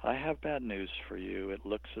 I have bad news for you. It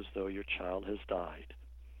looks as though your child has died.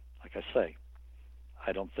 Like I say,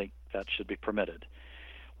 I don't think that should be permitted.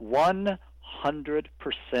 100%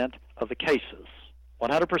 of the cases,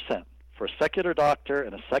 100%, for a secular doctor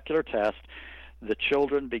and a secular test, the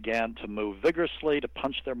children began to move vigorously, to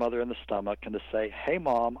punch their mother in the stomach, and to say, hey,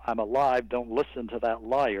 Mom, I'm alive. Don't listen to that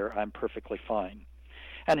liar. I'm perfectly fine.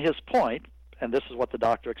 And his point, and this is what the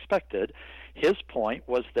doctor expected, his point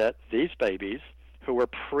was that these babies who were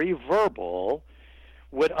pre-verbal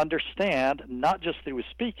would understand not just that he was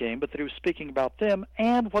speaking, but that he was speaking about them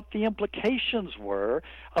and what the implications were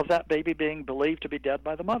of that baby being believed to be dead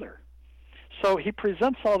by the mother. So he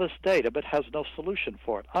presents all this data but has no solution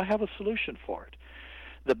for it. I have a solution for it.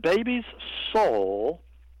 The baby's soul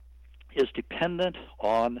is dependent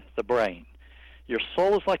on the brain. Your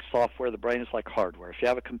soul is like software, the brain is like hardware. If you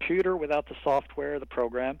have a computer without the software, the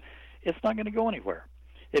program, it's not going to go anywhere.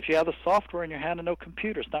 If you have the software in your hand and no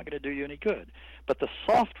computer, it's not going to do you any good. But the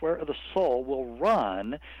software of the soul will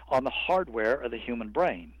run on the hardware of the human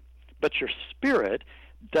brain. But your spirit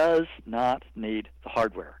does not need the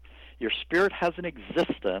hardware. Your spirit has an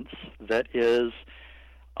existence that is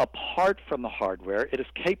apart from the hardware. It is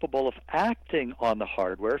capable of acting on the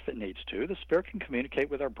hardware if it needs to. The spirit can communicate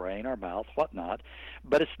with our brain, our mouth, whatnot,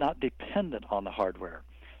 but it's not dependent on the hardware.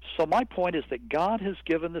 So my point is that God has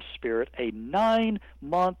given the spirit a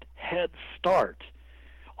 9-month head start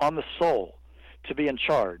on the soul to be in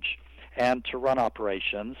charge and to run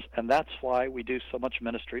operations, and that's why we do so much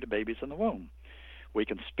ministry to babies in the womb. We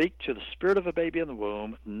can speak to the spirit of a baby in the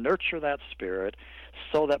womb, nurture that spirit,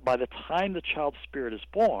 so that by the time the child's spirit is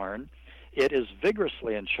born, it is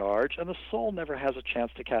vigorously in charge, and the soul never has a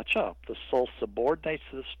chance to catch up. The soul subordinates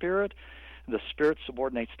to the spirit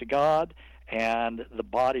subordinates to God, and the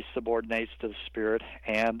body subordinates to the spirit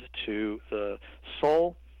and to the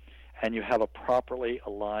soul, and you have a properly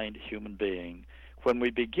aligned human being when we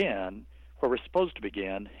begin, where we're supposed to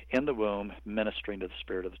begin, in the womb, ministering to the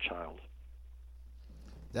spirit of the child.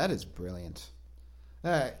 That is brilliant.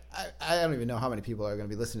 I don't even know how many people are going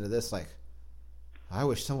to be listening to this like, I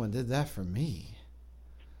wish someone did that for me.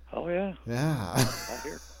 Oh, yeah. Yeah. Right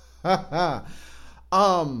here.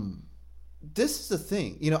 This is the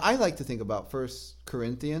thing. You know, I like to think about 1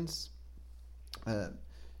 Corinthians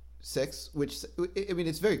 6, which, I mean,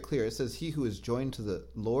 it's very clear. It says, he who is joined to the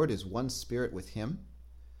Lord is one spirit with him.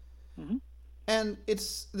 Mm-hmm. And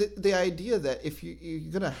it's the idea that if you're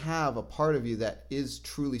going to have a part of you that is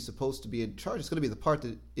truly supposed to be in charge, it's going to be the part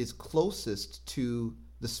that is closest to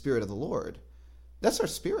the Spirit of the Lord. That's our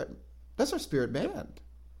spirit. That's our spirit man.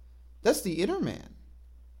 That's the inner man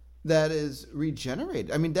that is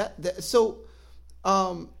regenerated. I mean,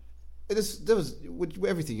 everything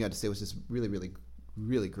you had to say was just really, really,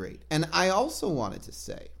 really great. And I also wanted to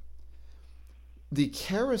say the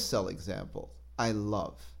carousel example I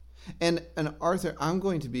love. And Arthur, I'm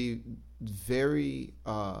going to be very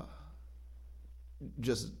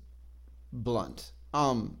just blunt.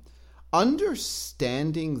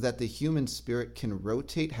 Understanding that the human spirit can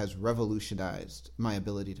rotate has revolutionized my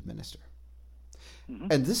ability to minister. Mm-hmm.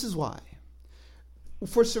 And this is why.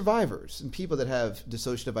 For survivors and people that have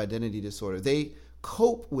dissociative identity disorder, they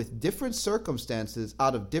cope with different circumstances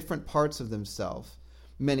out of different parts of themselves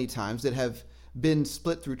many times that have been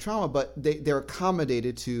split through trauma, but they're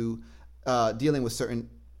accommodated to dealing with certain,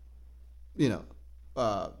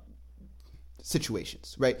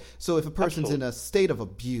 situations, right? So if a person's Absolutely. In a state of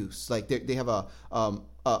abuse, like they have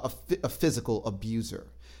a physical abuser,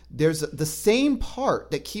 there's the same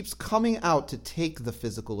part that keeps coming out to take the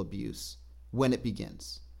physical abuse when it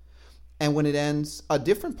begins. And when it ends, a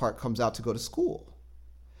different part comes out to go to school.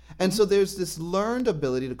 And so there's this learned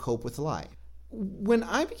ability to cope with life. When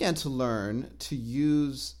I began to learn to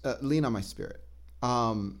lean on my spirit,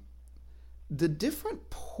 the different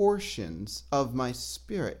portions of my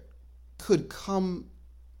spirit could come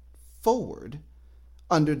forward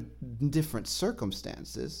under different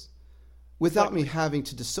circumstances without me having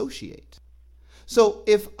to dissociate. So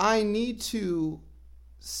if I need to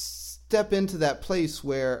step into that place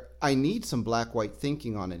where I need some black-white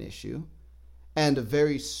thinking on an issue and a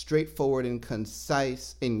very straightforward and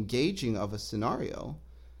concise engaging of a scenario,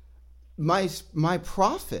 my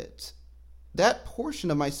prophet, that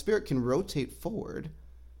portion of my spirit can rotate forward.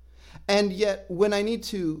 And yet when I need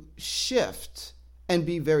to shift and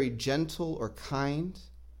be very gentle or kind,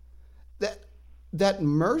 that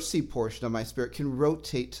mercy portion of my spirit can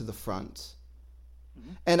rotate to the front.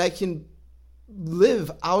 Mm-hmm. And I can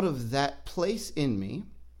live out of that place in me.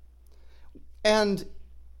 And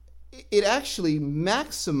it actually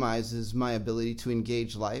maximizes my ability to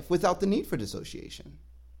engage life without the need for dissociation.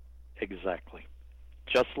 Exactly.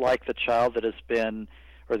 Just like the child that has been,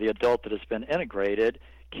 or the adult that has been integrated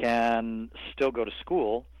can still go to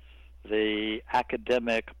school, the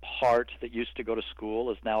academic part that used to go to school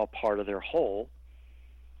is now a part of their whole.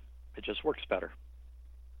 It just works better.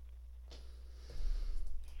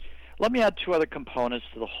 Let me add two other components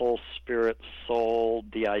to the whole spirit, soul,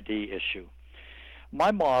 DID issue.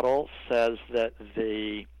 My model says that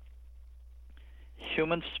the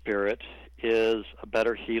human spirit is a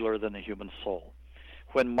better healer than the human soul.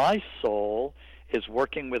 When my soul is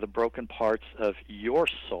working with the broken parts of your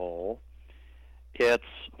soul, it's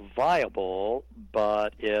viable,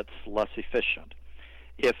 but it's less efficient.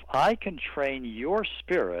 If I can train your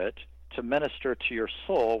spirit to minister to your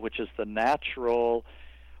soul, which is the natural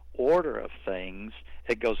order of things,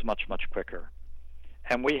 it goes much, much quicker.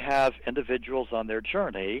 And we have individuals on their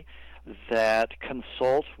journey that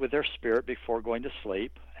consult with their spirit before going to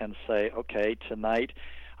sleep and say, okay, tonight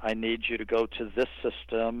I need you to go to this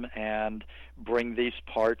system and bring these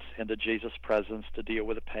parts into Jesus' presence to deal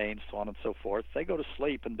with the pain, so on and so forth. They go to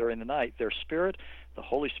sleep, and during the night, their spirit, the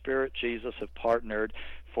Holy Spirit, Jesus, have partnered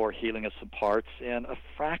for healing of some parts in a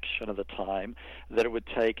fraction of the time that it would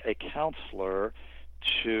take a counselor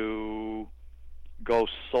to go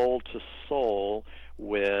soul to soul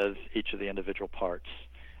with each of the individual parts.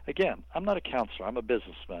 Again, I'm not a counselor. I'm a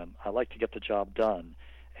businessman. I like to get the job done.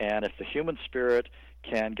 And if the human spirit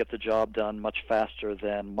can get the job done much faster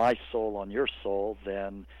than my soul on your soul,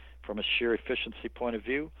 then from a sheer efficiency point of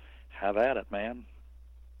view, have at it, man.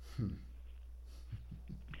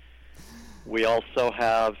 We also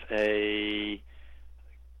have a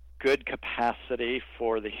good capacity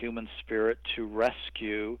for the human spirit to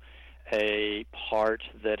rescue a part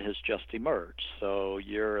that has just emerged. So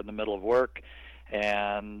you're in the middle of work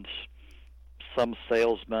and some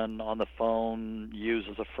salesman on the phone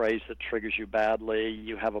uses a phrase that triggers you badly.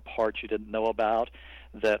 You have a part you didn't know about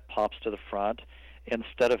that pops to the front.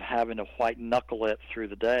 Instead of having to white knuckle it through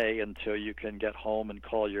the day until you can get home and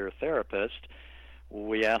call your therapist,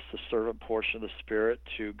 we ask the servant portion of the spirit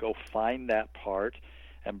to go find that part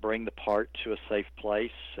and bring the part to a safe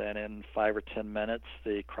place, and in 5 or 10 minutes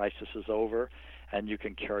the crisis is over and you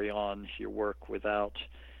can carry on your work without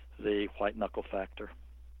the white knuckle factor.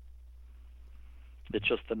 It's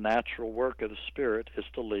just the natural work of the Spirit is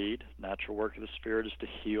to lead. Natural work of the Spirit is to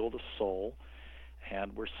heal the soul.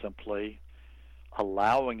 And we're simply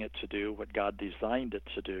allowing it to do what God designed it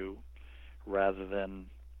to do rather than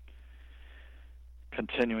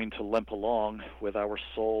continuing to limp along with our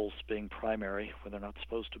souls being primary when they're not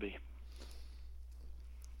supposed to be.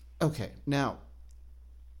 Okay, now,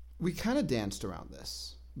 we kind of danced around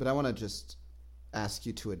this, but I want to just ask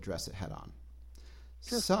you to address it head on.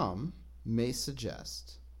 Sure. Some may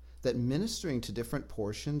suggest that ministering to different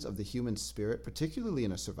portions of the human spirit, particularly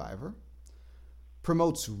in a survivor,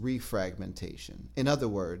 promotes refragmentation. In other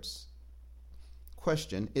words,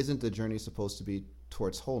 question, isn't the journey supposed to be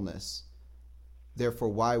towards wholeness? Therefore,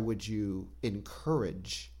 why would you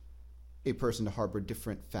encourage a person to harbor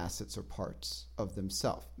different facets or parts of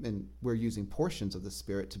themselves? And we're using portions of the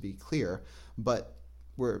Spirit to be clear, but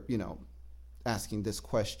we're, asking this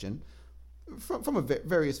question from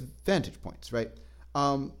various vantage points, right?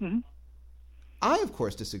 I, of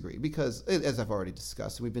course, disagree because, as I've already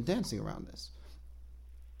discussed, and we've been dancing around this,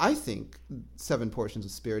 I think 7 portions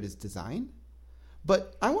of Spirit is design,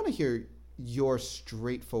 but I want to hear your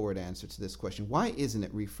straightforward answer to this question. Why isn't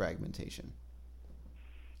it refragmentation?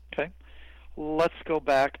 Okay. Let's go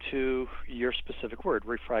back to your specific word,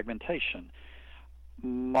 refragmentation.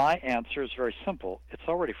 My answer is very simple. It's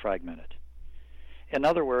already fragmented. In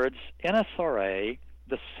other words, in SRA,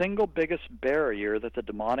 the single biggest barrier that the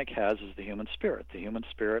demonic has is the human spirit. The human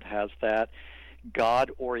spirit has that God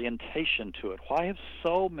orientation to it. Why have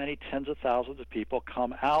so many tens of thousands of people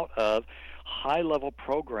come out of high-level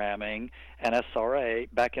programming and SRA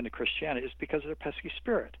back into Christianity? It's because of their pesky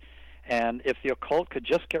spirit. And if the occult could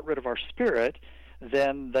just get rid of our spirit,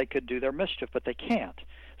 then they could do their mischief, but they can't.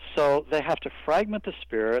 So they have to fragment the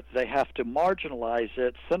spirit, they have to marginalize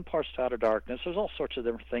it, send parts to outer darkness. There's all sorts of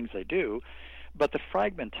different things they do, but the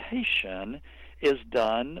fragmentation is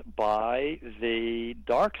done by the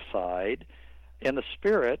dark side in the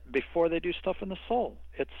spirit before they do stuff in the soul.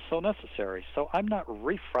 It's so necessary. So I'm not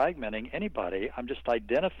refragmenting anybody. I'm just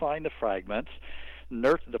identifying the fragments,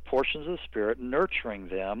 the portions of the spirit, nurturing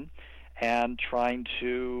them, and trying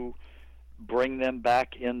to bring them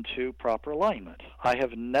back into proper alignment. I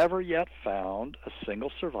have never yet found a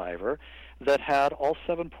single survivor that had all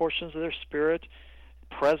 7 portions of their spirit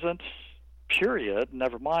present, period,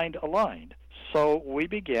 never mind aligned. So we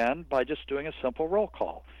began by just doing a simple roll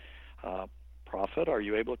call. Prophet, are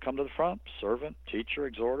you able to come to the front? Servant, teacher,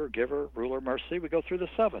 exhorter, giver, ruler, mercy. We go through the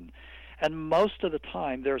 7. And most of the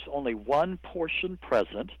time, there's only 1 portion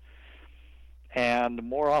present, and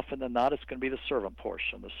more often than not, it's going to be the servant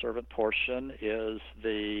portion. The servant portion is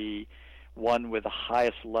the one with the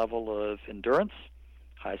highest level of endurance,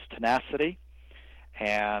 highest tenacity,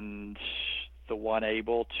 and the one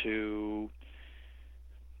able to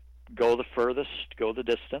go the furthest, go the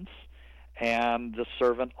distance. And the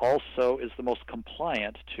servant also is the most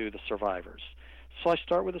compliant to the survivors. So I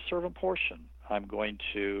start with the servant portion. I'm going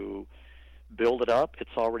to build it up.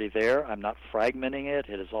 It's already there. I'm not fragmenting it.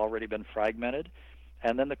 It has already been fragmented.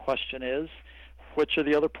 And then the question is, which of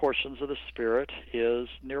the other portions of the spirit is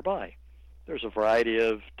nearby? There's a variety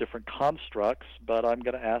of different constructs, but I'm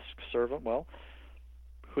going to ask servant, well,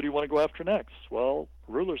 who do you want to go after next? Well,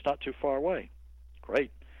 ruler's not too far away.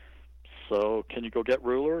 Great. So can you go get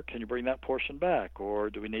ruler? Can you bring that portion back? Or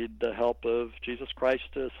do we need the help of Jesus Christ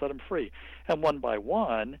to set him free? And one by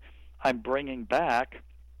one, I'm bringing back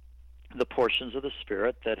the portions of the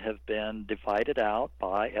spirit that have been divided out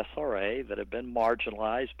by SRA, that have been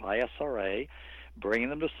marginalized by SRA, bringing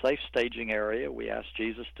them to a safe staging area. We ask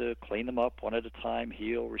Jesus to clean them up one at a time,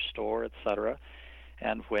 heal, restore, etc.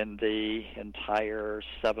 And when the entire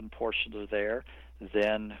 7 portions are there,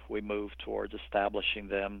 then we move towards establishing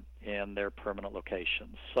them in their permanent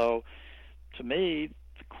locations. So to me,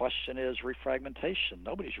 the question is refragmentation.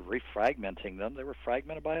 Nobody's refragmenting them. They were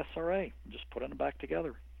fragmented by SRA, just putting them back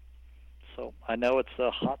together. So I know it's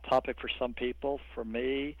a hot topic for some people. For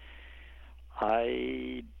me,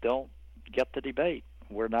 I don't get the debate.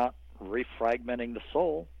 We're not refragmenting the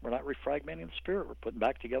soul. We're not refragmenting the spirit. We're putting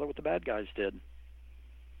back together what the bad guys did.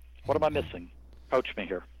 What am I missing? Coach me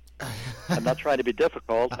here. I'm not trying to be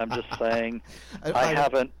difficult. I'm just saying I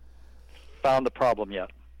haven't found the problem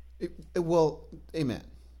yet. Well, amen.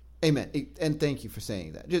 Amen. And thank you for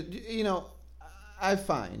saying that. I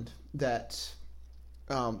find that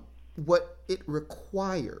what it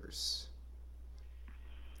requires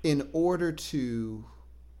in order to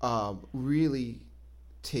really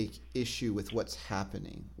take issue with what's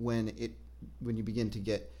happening when you begin to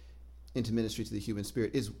get into ministry to the human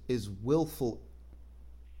spirit is willful.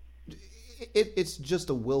 It's just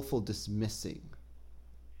a willful dismissing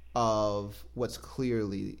of what's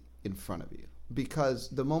clearly in front of you. Because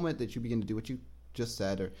the moment that you begin to do what you just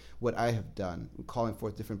said, or what I have done, calling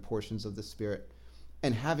forth different portions of the spirit,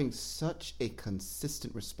 and having such a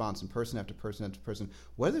consistent response in person after person after person,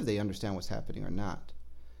 whether they understand what's happening or not,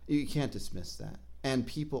 you can't dismiss that. And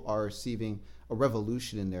people are receiving a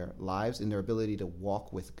revolution in their lives, in their ability to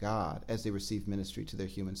walk with God as they receive ministry to their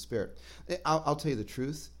human spirit. I'll tell you the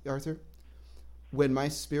truth, Arthur. When my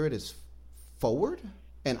spirit is forward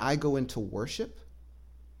and I go into worship,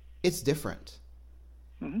 it's different.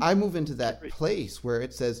 Mm-hmm. I move into that place where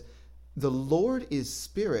it says, The Lord is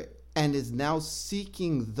spirit and is now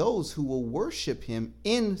seeking those who will worship him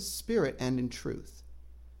in spirit and in truth.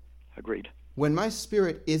 Agreed. When my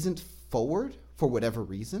spirit isn't forward for whatever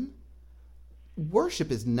reason,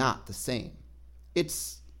 worship is not the same.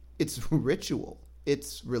 It's ritual.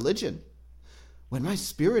 It's religion. When my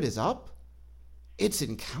spirit is up, it's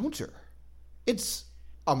encounter. It's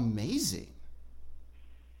amazing.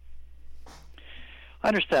 I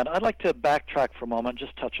understand. I'd like to backtrack for a moment,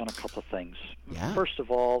 just touch on a couple of things. Yeah. First of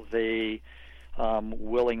all, the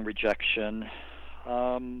willing rejection.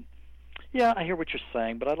 Yeah, I hear what you're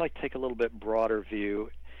saying, but I'd like to take a little bit broader view.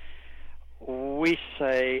 We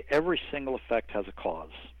say every single effect has a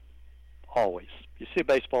cause. Always. You see a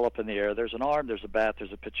baseball up in the air, there's an arm, there's a bat,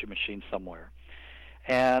 there's a pitching machine somewhere.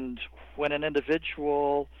 And when an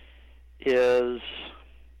individual is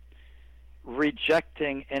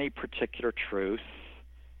rejecting any particular truth,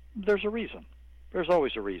 there's a reason. There's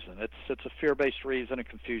always a reason. It's a fear-based reason, a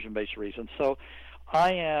confusion-based reason. So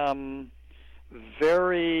I am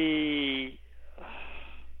very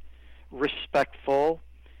respectful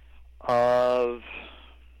of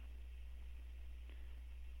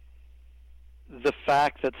the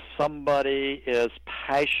fact that somebody is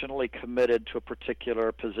passionately committed to a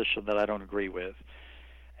particular position that I don't agree with.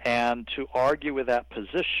 And to argue with that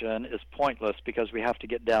position is pointless because we have to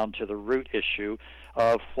get down to the root issue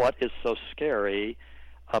of what is so scary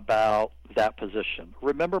about that position.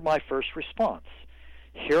 Remember my first response.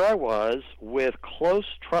 Here I was with close,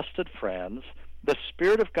 trusted friends. The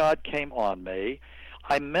Spirit of God came on me.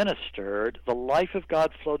 I ministered. The life of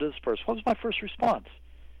God flowed to this person. What was my first response?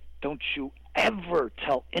 Don't you ever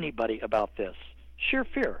tell anybody about this. Sheer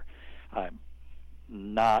fear. I'm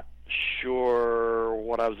not sure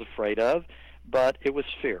what I was afraid of, but it was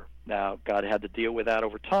fear. Now, God had to deal with that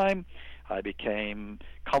over time. I became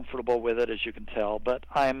comfortable with it, as you can tell, but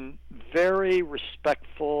I'm very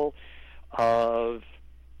respectful of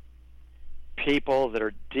people that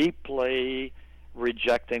are deeply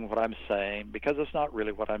rejecting what I'm saying because it's not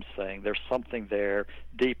really what I'm saying. There's something there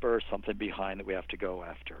deeper, something behind that we have to go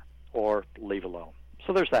after or leave alone.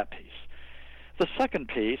 So there's that piece. The second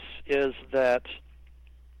piece is that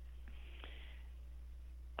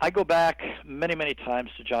I go back many, many times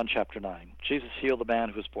to John chapter 9. Jesus healed the man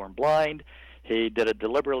who was born blind. He did it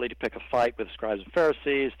deliberately to pick a fight with the scribes and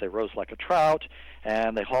Pharisees. They rose like a trout,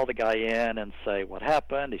 and they haul the guy in and say, what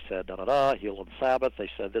happened? He said, da-da-da, healed on the Sabbath. They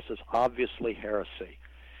said, this is obviously heresy.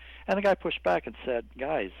 And the guy pushed back and said,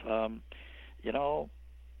 guys,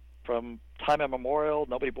 from time immemorial,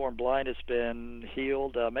 nobody born blind has been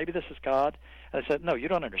healed. Maybe this is God. And I said, no, you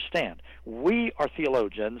don't understand. We are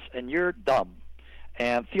theologians, and you're dumb.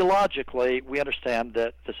 And theologically, we understand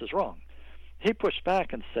that this is wrong. He pushed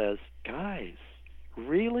back and says, guys,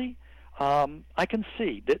 really? I can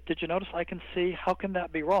see. Did you notice I can see? How can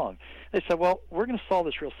that be wrong? They said, well, we're going to solve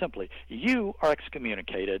this real simply. You are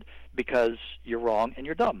excommunicated because you're wrong and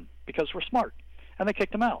you're dumb, because we're smart. And they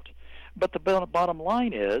kicked him out. But the bottom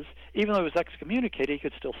line is, even though he was excommunicated, he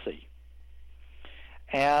could still see.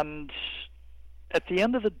 And at the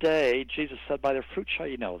end of the day, Jesus said, by their fruit shall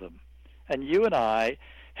you know them. And you and I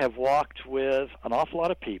have walked with an awful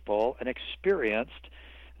lot of people and experienced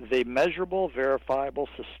the measurable, verifiable,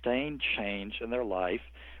 sustained change in their life,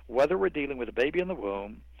 whether we're dealing with a baby in the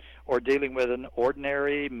womb or dealing with an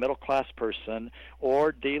ordinary middle-class person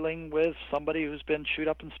or dealing with somebody who's been chewed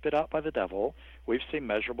up and spit out by the devil. We've seen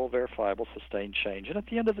measurable, verifiable, sustained change. And at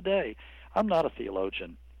the end of the day, I'm not a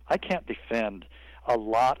theologian. I can't defend a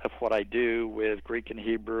lot of what I do with Greek and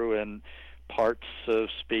Hebrew and parts of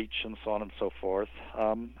speech and so on and so forth.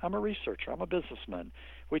 I'm a researcher. I'm a businessman.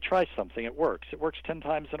 We try something. It works. It works 10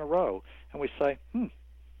 times in a row. And we say,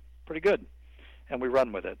 pretty good. And we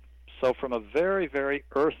run with it. So from a very, very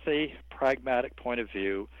earthy, pragmatic point of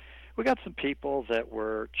view, we got some people that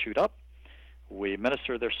were chewed up. We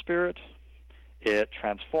ministered their spirit. It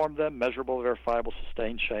transformed them, measurable, verifiable,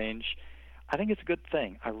 sustained change. I think it's a good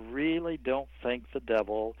thing. I really don't think the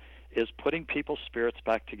devil is putting people's spirits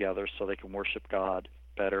back together so they can worship God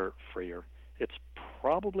better, freer. It's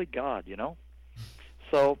probably God,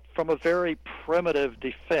 So from a very primitive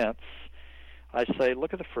defense, I say,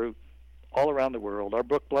 look at the fruit all around the world. Our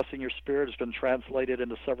book, Blessing Your Spirit, has been translated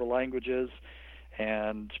into several languages,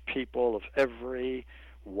 and people of every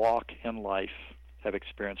walk in life have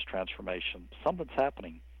experienced transformation. Something's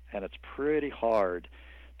happening, and it's pretty hard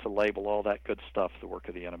to label all that good stuff the work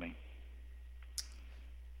of the enemy.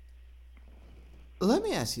 Let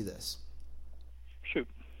me ask you this. Shoot.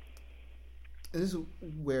 This is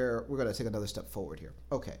where we're going to take another step forward here.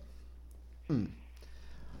 Okay.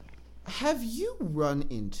 Have you run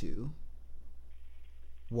into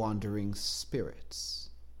wandering spirits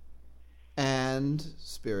and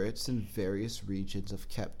spirits in various regions of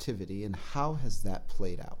captivity, and how has that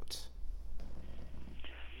played out?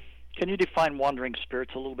 Can you define wandering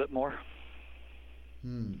spirits a little bit more?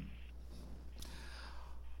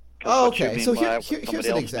 Oh, okay, so here's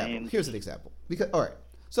an example. Here's an example. Because all right,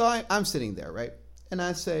 so I'm sitting there, right, and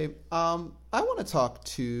I say, I want to talk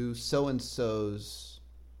to so and so's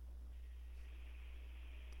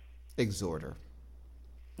exhorter.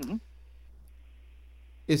 Mm-hmm.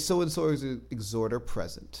 Is so and so's exhorter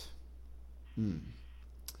present?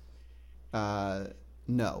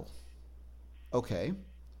 No. Okay.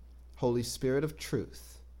 Holy Spirit of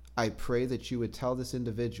truth, I pray that you would tell this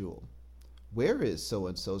individual, where is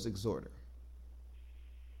so-and-so's exhorter?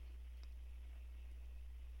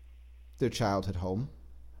 Their childhood home.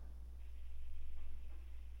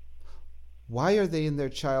 Why are they in their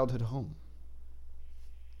childhood home?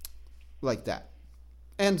 Like that.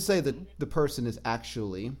 And say that the person is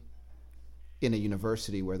actually in a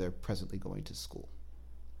university where they're presently going to school.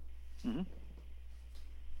 Mm-hmm.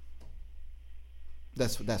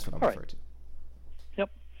 That's what I'm All referring right. to. Yep.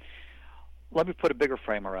 Let me put a bigger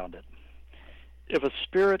frame around it. If a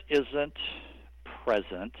spirit isn't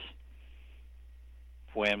present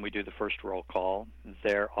when we do the first roll call,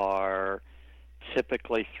 there are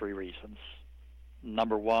typically three reasons.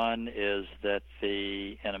 Number one is that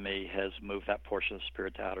the enemy has moved that portion of the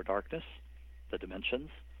spirit to outer darkness, the dimensions.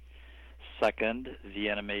 Second, the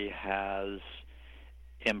enemy has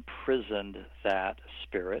imprisoned that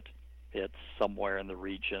spirit. It's somewhere in the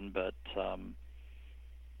region, but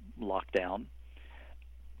locked down.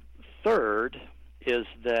 Third is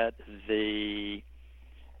that the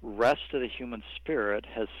rest of the human spirit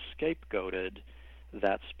has scapegoated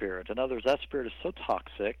that spirit. In other words, that spirit is so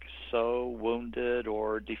toxic, so wounded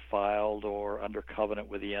or defiled or under covenant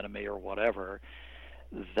with the enemy or whatever,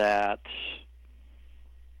 that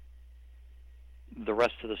the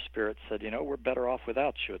rest of the spirit said, we're better off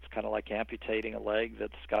without you. It's kind of like amputating a leg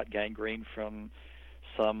that's got gangrene from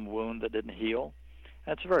some wound that didn't heal.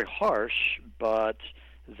 And it's very harsh, but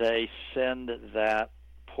they send that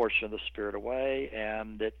portion of the spirit away,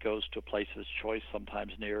 and it goes to a place of its choice,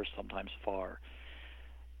 sometimes near, sometimes far.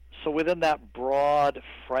 So within that broad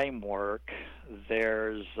framework,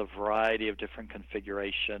 there's a variety of different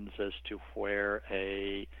configurations as to where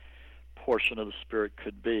a portion of the spirit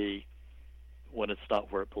could be when it's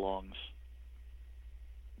not where it belongs.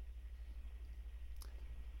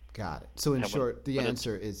 Got it. So in short, the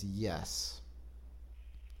answer is yes.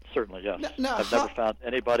 Certainly, yes. Now, I've never found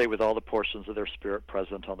anybody with all the portions of their spirit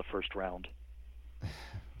present on the first round. Right.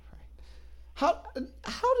 How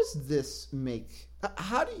does this make?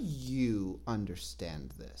 How do you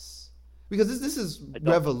understand this? Because this is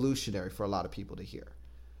revolutionary for a lot of people to hear.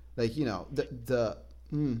 Like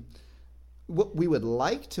what we would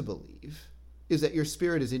like to believe is that your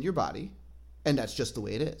spirit is in your body, and that's just the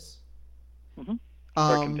way it is. Mm-hmm.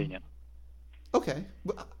 Very convenient. Okay.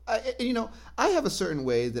 I have a certain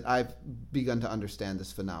way that I've begun to understand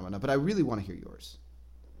this phenomena, but I really want to hear yours.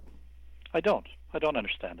 I don't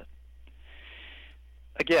understand it.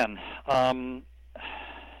 Again, I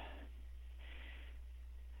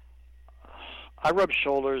rub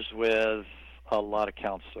shoulders with a lot of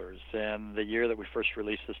counselors. And the year that we first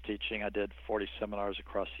released this teaching, I did 40 seminars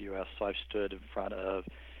across the U.S., so I've stood in front of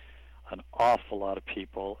an awful lot of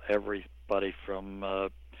people, everybody from a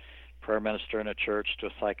prayer minister in a church to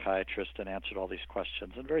a psychiatrist, and answered all these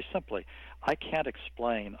questions. And very simply, I can't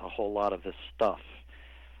explain a whole lot of this stuff,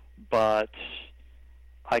 but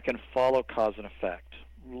I can follow cause and effect.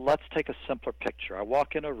 Let's take a simpler picture. I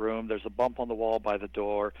walk in a room, there's a bump on the wall by the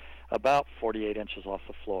door, about 48 inches off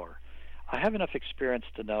the floor. I have enough experience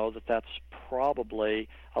to know that that's probably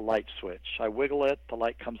a light switch. I wiggle it, the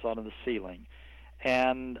light comes on in the ceiling.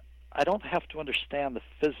 And I don't have to understand the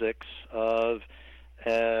physics of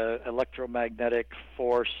electromagnetic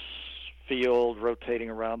force field rotating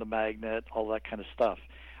around the magnet, all that kind of stuff.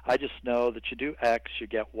 I just know that you do X, you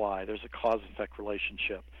get Y. There's a cause-effect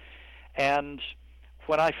relationship. And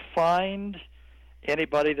when I find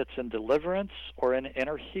anybody that's in deliverance or in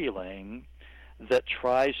inner healing that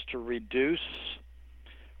tries to reduce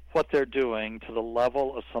what they're doing to the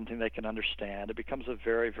level of something they can understand, it becomes a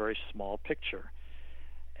very, very small picture.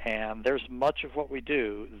 And there's much of what we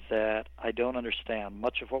do that I don't understand,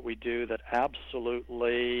 much of what we do that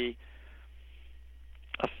absolutely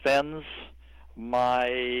offends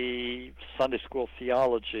my Sunday school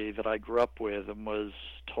theology that I grew up with and was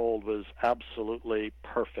told was absolutely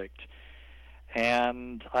perfect.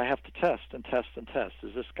 And I have to test and test and test.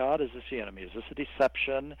 Is this God? Is this the enemy? Is this a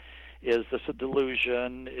deception? Is this a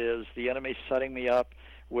delusion? Is the enemy setting me up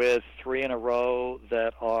with 3 in a row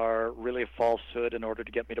that are really a falsehood in order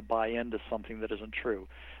to get me to buy into something that isn't true?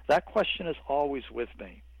 That question is always with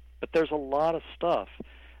me. But there's a lot of stuff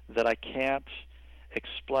that I can't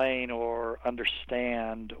explain or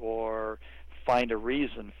understand or find a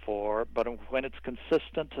reason for, but when it's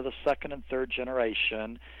consistent to the second and third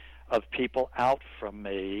generation of people out from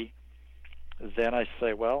me, then I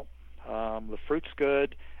say, well, the fruit's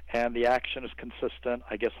good and the action is consistent.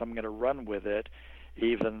 I guess I'm going to run with it,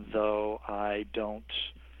 even though I don't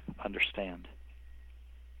understand.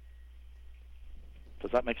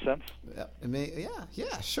 Does that make sense?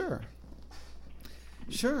 Yeah, sure.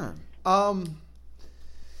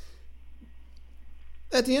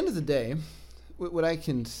 At the end of the day, what I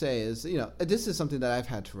can say is, this is something that I've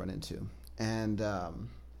had to run into, and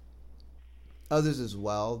others as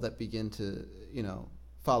well that begin to,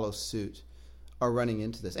 follow suit are running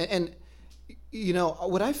into this. And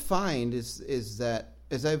what I find is that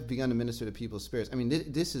as I've begun to minister to people's spirits, I mean,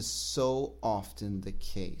 this is so often the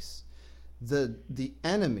case. The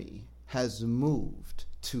enemy has moved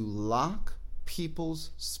to lock people's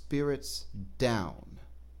spirits down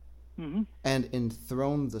and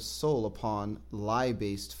enthrone the soul upon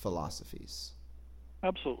lie-based philosophies.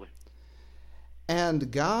 Absolutely.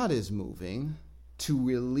 And God is moving to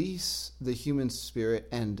release the human spirit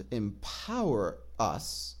and empower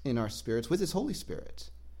us in our spirits with his Holy Spirit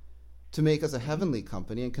to make us a heavenly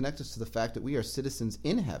company and connect us to the fact that we are citizens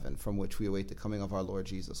in heaven from which we await the coming of our Lord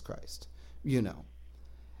Jesus Christ.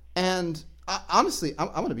 And honestly, I'm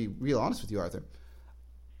going to be real honest with you, Arthur.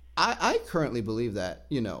 I currently believe that,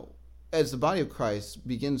 as the body of Christ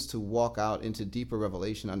begins to walk out into deeper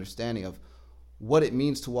revelation, understanding of what it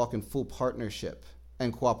means to walk in full partnership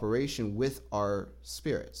and cooperation with our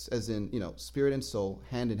spirits, as in, spirit and soul,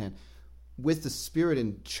 hand in hand, with the Spirit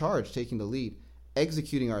in charge, taking the lead,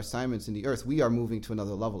 executing our assignments in the earth, we are moving to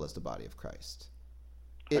another level as the body of Christ.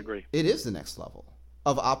 I agree. It is the next level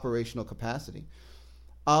of operational capacity.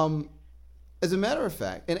 As a matter of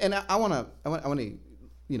fact, and I want to,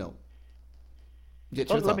 get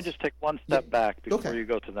your thoughts. Let me just take one step back before you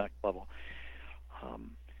go to the next level.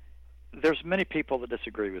 There's many people that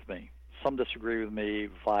disagree with me. Some disagree with me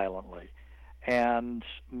violently. And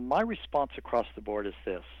my response across the board is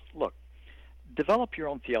this. Look, develop your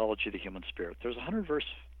own theology of the human spirit. There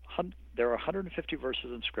are 150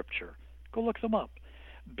 verses in Scripture. Go look them up.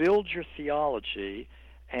 Build your theology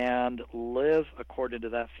and live according to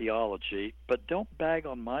that theology, but don't bag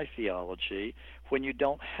on my theology when you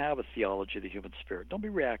don't have a theology of the human spirit. Don't be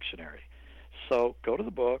reactionary. So go to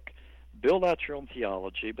the book, build out your own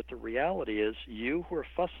theology, but the reality is you who are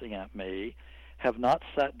fussing at me have not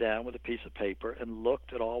sat down with a piece of paper and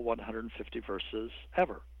looked at all 150 verses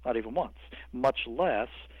ever, not even once, much less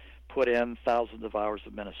put in thousands of hours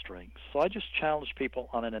of ministering. So I just challenge people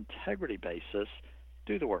on an integrity basis,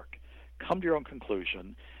 do the work. Come to your own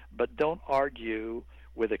conclusion, but don't argue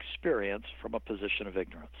with experience from a position of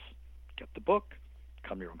ignorance. Get the book,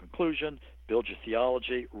 come to your own conclusion, build your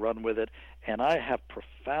theology, run with it, and I have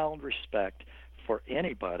profound respect for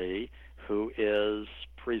anybody who is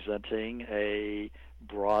presenting a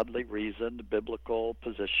broadly reasoned biblical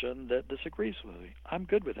position that disagrees with me. I'm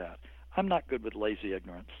good with that. I'm not good with lazy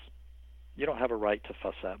ignorance. You don't have a right to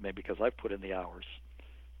fuss at me because I've put in the hours.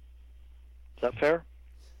 Is that fair?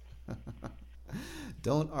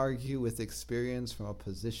 Don't argue with experience from a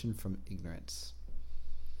position from ignorance.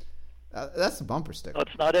 That's a bumper sticker. No,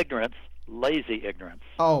 it's not ignorance, lazy ignorance.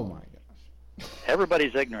 Oh my gosh.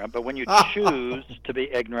 Everybody's ignorant, but when you choose to be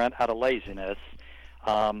ignorant out of laziness,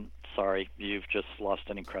 sorry, you've just lost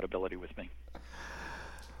any credibility with me.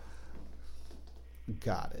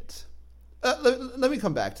 Got it. Let me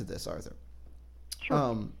come back to this, Arthur.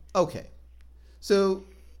 Sure. Okay. So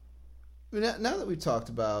now that we've talked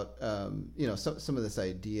about, some of this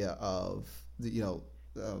idea of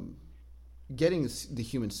getting the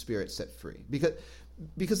human spirit set free,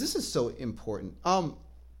 because this is so important.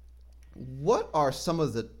 What are some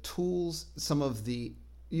of the tools, some of the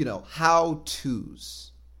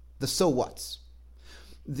how-tos, the so whats,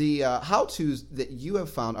 the how-tos that you have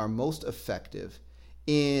found are most effective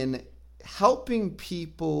in helping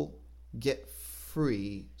people get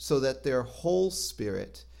free so that their whole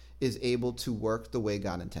spirit is able to work the way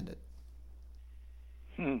God intended?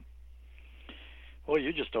 Well,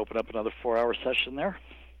 you just opened up another 4-hour session there.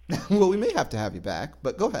 Well, we may have to have you back,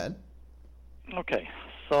 but go ahead. Okay,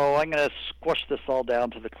 so I'm going to squash this all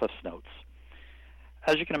down to the Cliff's Notes.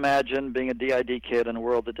 As you can imagine, being a DID kid in a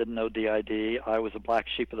world that didn't know DID, I was a black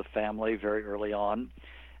sheep of the family very early on.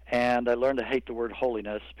 And I learned to hate the word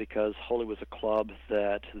holiness because holy was a club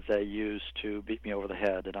that they used to beat me over the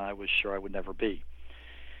head, and I was sure I would never be.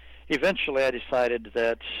 Eventually, I decided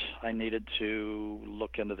that I needed to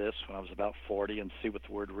look into this when I was about 40 and see what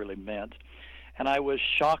the word really meant. And I was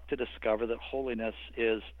shocked to discover that holiness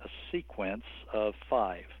is a sequence of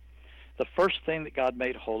 5. The first thing that God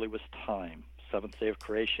made holy was time. Seventh day of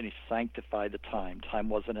creation, he sanctified the time. Time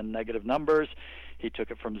wasn't in negative numbers. He took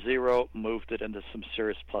it from 0, moved it into some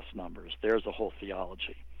serious plus numbers. There's the whole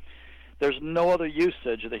theology. There's no other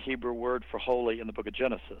usage of the Hebrew word for holy in the book of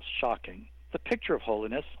Genesis. Shocking. The picture of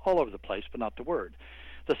holiness all over the place, but not the word.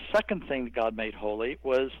 The second thing that God made holy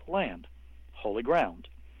was land, holy ground.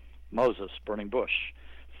 Moses, burning bush.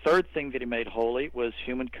 Third thing that he made holy was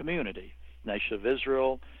human community. Nation of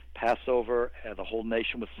Israel, Passover, the whole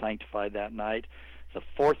nation was sanctified that night. The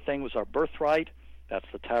fourth thing was our birthright.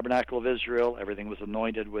 That's the tabernacle of Israel. Everything was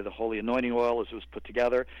anointed with the holy anointing oil as it was put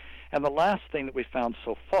together. And the last thing that we found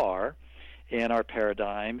so far in our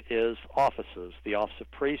paradigm is offices. The office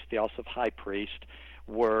of priest, the office of high priest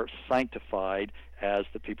were sanctified as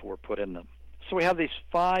the people were put in them. So we have these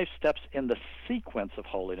 5 steps in the sequence of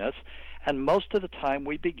holiness, and most of the time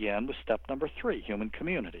we begin with step number 3, human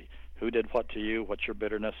community. Who did what to you, what's your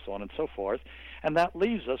bitterness, so on and so forth. And that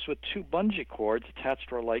leaves us with 2 bungee cords attached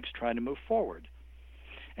to our legs trying to move forward.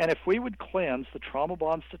 And if we would cleanse the trauma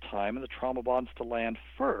bonds to time and the trauma bonds to land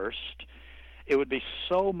first, it would be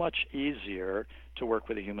so much easier to work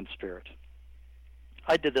with the human spirit.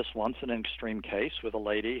 I did this once in an extreme case with a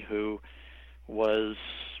lady who was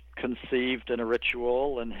conceived in a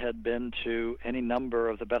ritual and had been to any number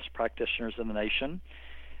of the best practitioners in the nation,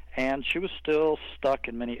 and she was still stuck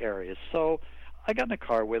in many areas. So I got in a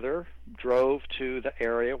car with her, drove to the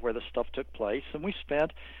area where the stuff took place, and we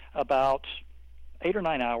spent about 8 or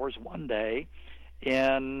 9 hours one day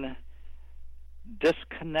in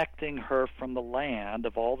disconnecting her from the land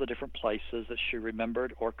of all the different places that she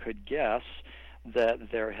remembered or could guess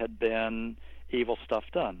that there had been evil stuff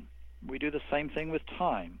done. We do the same thing with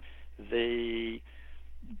time. The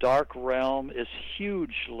dark realm is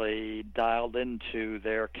hugely dialed into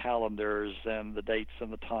their calendars and the dates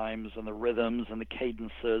and the times and the rhythms and the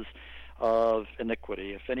cadences of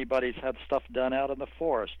iniquity. If anybody's had stuff done out in the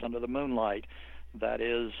forest under the moonlight, that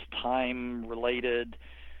is time-related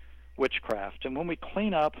witchcraft. And when we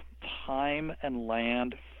clean up time and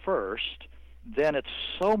land first, then it's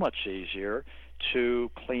so much easier to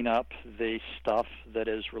clean up the stuff that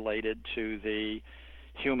is related to the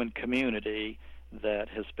human community that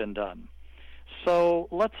has been done. So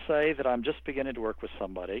let's say that I'm just beginning to work with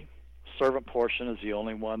somebody. Servant portion is the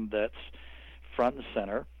only one that's front and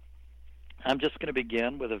center. I'm just going to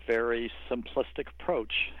begin with a very simplistic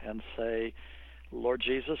approach and say, Lord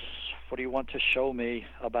Jesus, what do you want to show me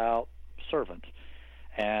about servant?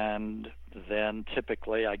 And then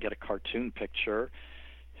typically I get a cartoon picture.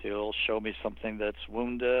 He'll show me something that's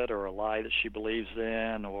wounded or a lie that she believes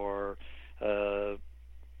in or a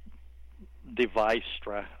device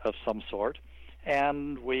of some sort.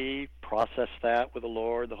 And we process that with the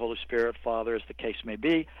Lord, the Holy Spirit, Father, as the case may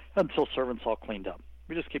be, until servant's all cleaned up.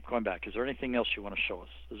 We just keep going back. Is there anything else you want to show us?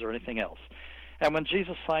 Is there anything else? And when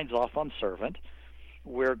Jesus signs off on servant,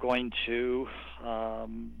 we're going to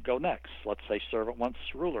go next. Let's say servant wants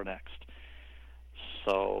ruler next.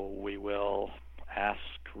 So we will ask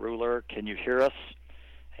ruler, can you hear us?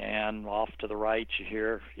 And off to the right you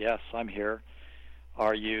hear, yes, I'm here.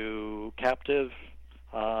 Are you captive?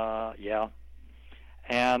 Yeah.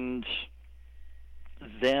 And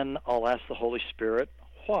then I'll ask the Holy Spirit,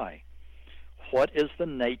 why? What is the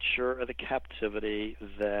nature of the captivity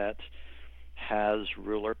that has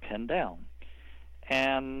ruler pinned down?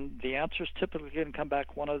 And the answer is typically going to come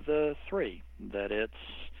back one of the 3, that it's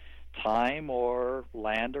time or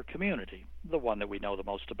land or community. The one that we know the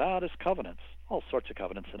most about is covenants, all sorts of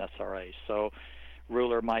covenants in SRA. So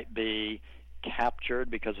ruler might be captured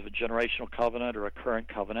because of a generational covenant or a current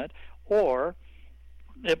covenant, or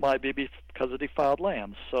it might be because of defiled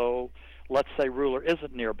land. So let's say ruler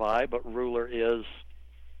isn't nearby, but ruler is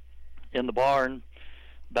in the barn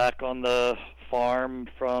back on the farm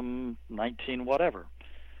from 19 whatever.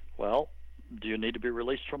 Well, do you need to be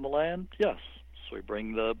released from the land? Yes. So we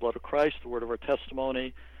bring the blood of Christ, the word of our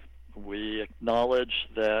testimony. We acknowledge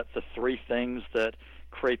that the 3 things that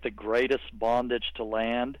create the greatest bondage to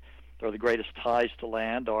land, or the greatest ties to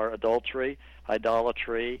land, are adultery,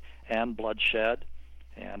 idolatry, and bloodshed.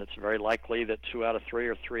 And it's very likely that 2 out of 3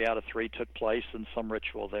 or 3 out of 3 took place in some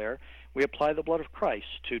ritual there. We apply the blood of Christ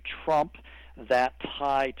to trump that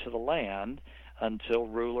tie to the land until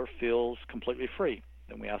ruler feels completely free.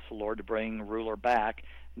 Then we ask the Lord to bring ruler back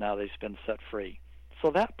now that he's been set free. So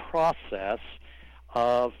that process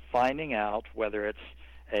of finding out whether it's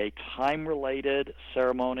a time-related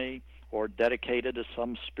ceremony or dedicated to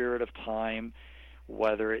some spirit of time,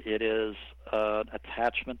 whether it is an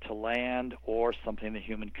attachment to land or something in the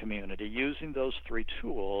human community. Using those three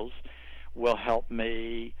tools will help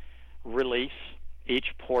me release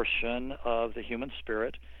each portion of the human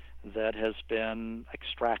spirit that has been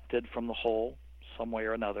extracted from the whole some way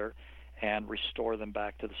or another and restore them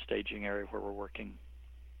back to the staging area where we're working.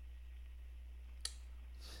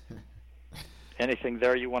 Anything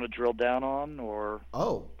there you want to drill down on, or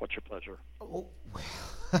what's your pleasure? Oh,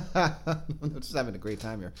 I'm just having a great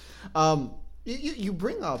time here. You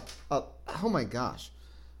bring up, oh my gosh.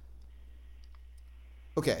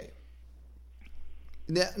 Okay.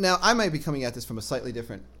 Now, I might be coming at this from a slightly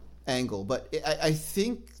different angle, but I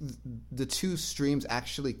think the two streams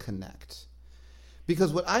actually connect.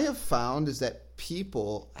 Because what I have found is that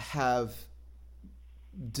people have,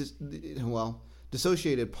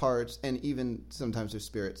 dissociated parts and even sometimes their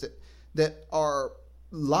spirits that are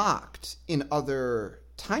locked in other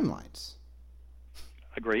timelines.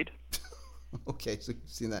 Agreed. Okay, so you've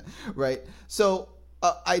seen that, right? So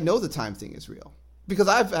I know the time thing is real because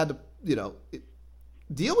I've had to,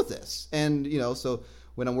 deal with this. And, so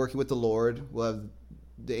when I'm working with the Lord, we'll have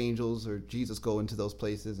the angels or Jesus go into those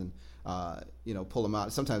places and, pull them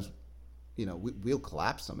out. Sometimes, we'll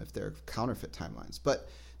collapse them if they're counterfeit timelines. But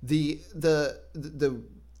the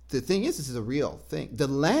thing is, this is a real thing. The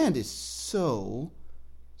land is so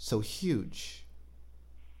huge.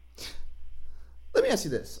 Let me ask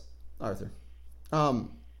you this, Arthur.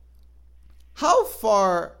 How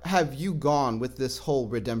far have you gone with this whole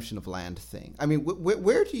redemption of land thing? I mean,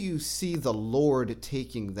 where do you see the Lord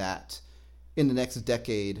taking that in the next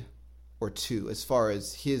decade or two as far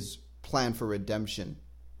as his plan for redemption?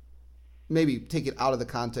 Maybe take it out of the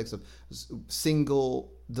context of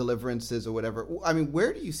single deliverances or whatever. I mean,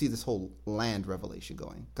 where do you see this whole land revelation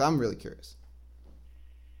going? 'Cause I'm really curious.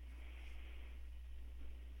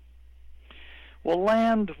 Well,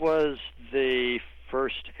 land was the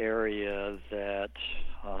first area that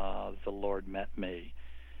the Lord met me.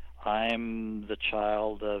 I'm the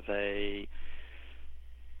child of a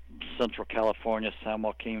Central California, San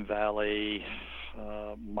Joaquin Valley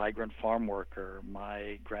migrant farm worker.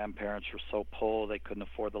 My grandparents were so poor they couldn't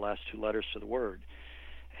afford the last two letters to the word.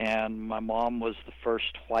 And my mom was the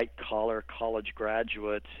first white-collar college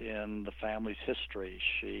graduate in the family's history.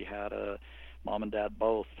 Mom and dad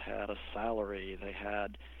both had a salary. They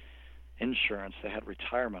had insurance. They had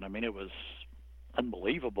retirement. I mean, it was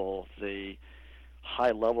unbelievable, the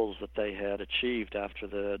high levels that they had achieved after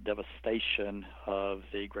the devastation of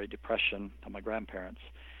the Great Depression of my grandparents.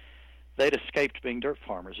 They'd escaped being dirt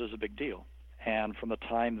farmers. It was a big deal. And from the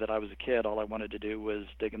time that I was a kid, all I wanted to do was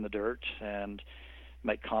dig in the dirt and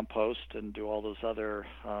make compost and do all those other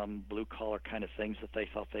blue-collar kind of things that they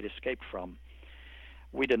thought they'd escaped from.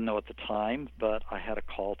 We didn't know at the time, but I had a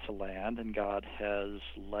call to land, and God has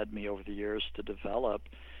led me over the years to develop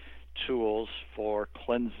tools for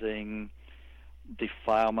cleansing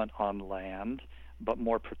defilement on land, but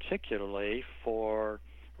more particularly for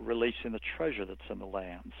releasing the treasure that's in the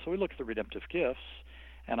land. So we look at the redemptive gifts,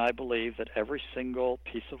 and I believe that every single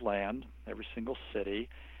piece of land, every single city,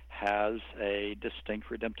 has a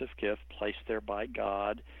distinct redemptive gift placed there by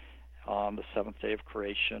God on the seventh day of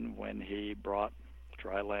creation when he brought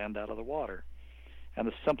dry land out of the water. And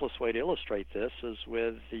the simplest way to illustrate this is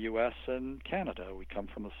with the U.S. and Canada. We come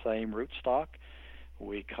from the same rootstock.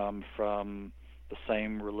 We come from the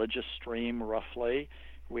same religious stream, roughly.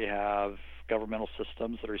 We have governmental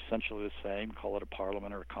systems that are essentially the same. Call it a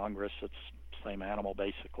parliament or a Congress. It's the same animal,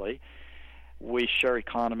 basically. We share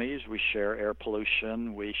economies. We share air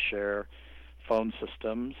pollution. We share phone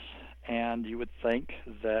systems. And you would think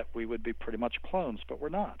that we would be pretty much clones, but we're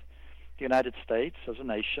not. The United States, as a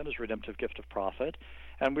nation, is a redemptive gift of prophet,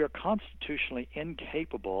 and we are constitutionally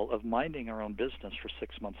incapable of minding our own business for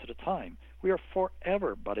 6 months at a time. We are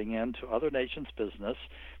forever butting into other nations' business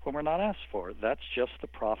when we're not asked for. That's just the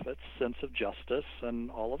prophet's sense of justice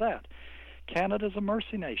and all of that. Canada's a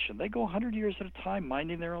mercy nation. They go 100 years at a time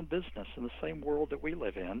minding their own business in the same world that we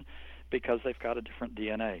live in because they've got a different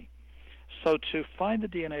DNA. So to find the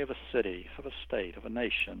DNA of a city, of a state, of a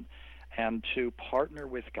nation, and to partner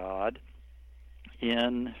with God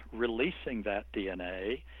in releasing that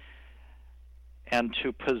DNA and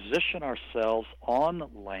to position ourselves on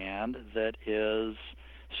land that is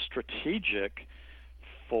strategic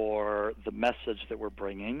for the message that we're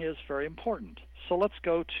bringing is very important. So let's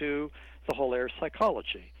go to the whole area of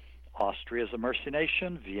psychology. Austria is a mercy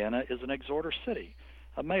nation. Vienna is an exhorter city,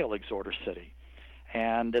 a male exhorter city.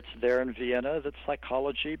 And it's there in Vienna that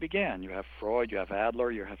psychology began. You have Freud, you have Adler,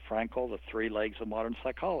 you have Frankl, the three legs of modern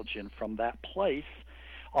psychology. And from that place,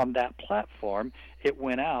 on that platform, it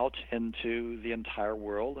went out into the entire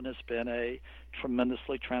world and has been a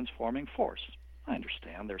tremendously transforming force. I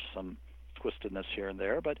understand there's some twistedness here and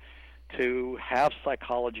there, but to have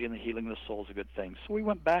psychology and the healing of the soul is a good thing. So we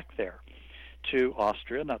went back there to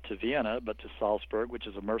Austria, not to Vienna, but to Salzburg, which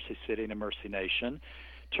is a mercy city and a mercy nation,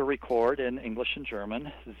 to record in English and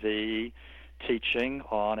German the teaching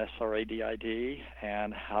on SRADID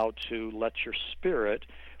and how to let your spirit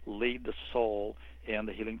lead the soul in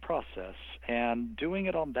the healing process. And doing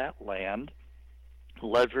it on that land,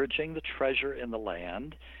 leveraging the treasure in the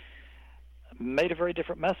land, made a very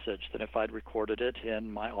different message than if I'd recorded it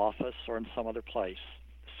in my office or in some other place.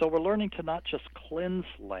 So we're learning to not just cleanse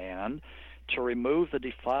land, to remove the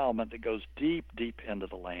defilement that goes deep, deep into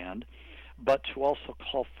the land, but to also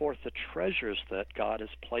call forth the treasures that God has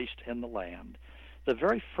placed in the land. The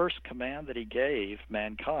very first command that he gave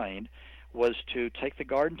mankind was to take the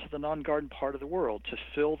garden to the non-garden part of the world, to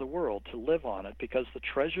fill the world, to live on it, because the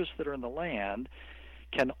treasures that are in the land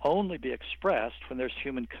can only be expressed when there's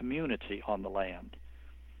human community on the land.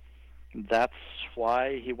 That's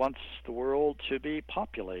why he wants the world to be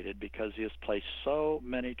populated, because he has placed so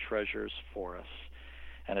many treasures for us,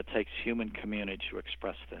 and it takes human community to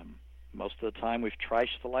express them. Most of the time we've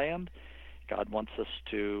trashed the land. God wants us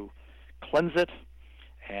to cleanse it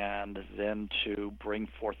and then to bring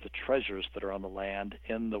forth the treasures that are on the land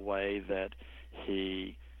in the way that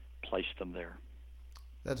he placed them there.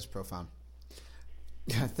 That is profound.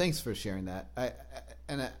 Thanks for sharing that.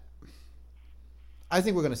 I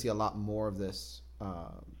think we're going to see a lot more of this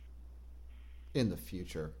in the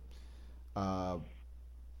future. I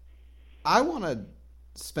want to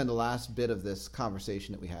spend the last bit of this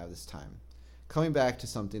conversation that we have this time coming back to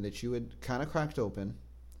something that you had kind of cracked open,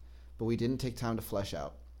 but we didn't take time to flesh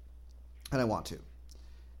out. And I want to.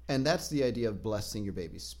 And that's the idea of blessing your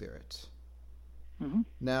baby's spirit. Mm-hmm.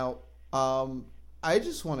 Now, I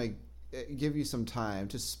just want to give you some time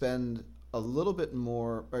to spend a little bit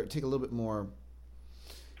more, or take a little bit more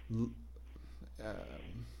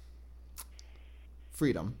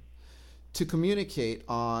freedom to communicate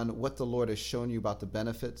on what the Lord has shown you about the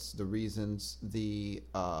benefits, the reasons, the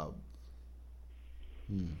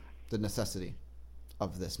necessity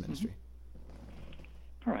of this ministry.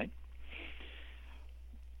 Mm-hmm. All right.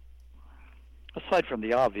 Aside from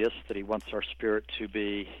the obvious that he wants our spirit to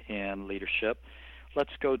be in leadership,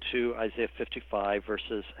 let's go to Isaiah 55,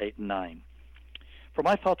 verses 8 and 9. For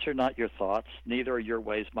my thoughts are not your thoughts, neither are your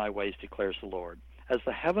ways my ways, declares the Lord. As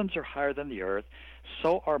the heavens are higher than the earth,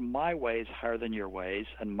 so are my ways higher than your ways,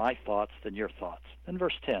 and my thoughts than your thoughts. Then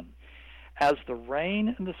verse 10, as the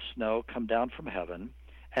rain and the snow come down from heaven,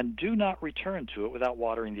 and do not return to it without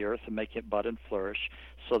watering the earth and making it bud and flourish,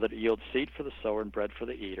 so that it yields seed for the sower and bread for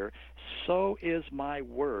the eater, so is my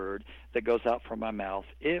word that goes out from my mouth.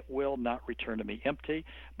 It will not return to me empty,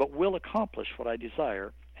 but will accomplish what I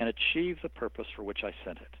desire and achieve the purpose for which I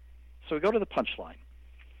sent it. So we go to the punchline.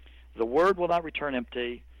 The word will not return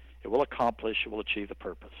empty. It will accomplish. It will achieve the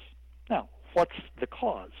purpose. Now, what's the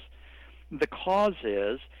cause? The cause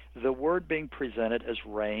is the word being presented as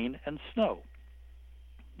rain and snow.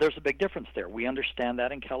 There's a big difference there. We understand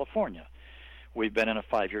that in California. We've been in a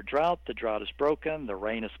 5-year drought. The drought is broken. The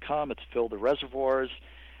rain has come. It's filled the reservoirs.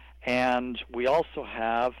 And we also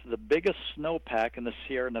have the biggest snowpack in the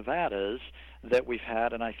Sierra Nevadas that we've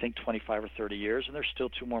had in, I think, 25 or 30 years, and there's still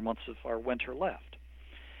 2 more months of our winter left.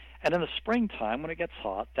 And in the springtime, when it gets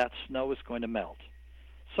hot, that snow is going to melt.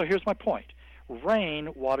 So here's my point. Rain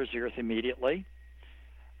waters the earth immediately.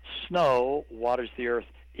 Snow waters the earth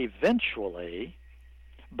eventually,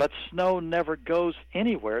 but snow never goes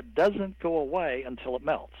anywhere. It doesn't go away until it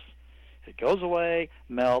melts. It goes away,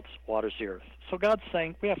 melts, waters the earth. So God's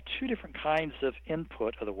saying we have 2 different kinds of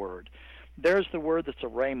input of the word. There's the word that's a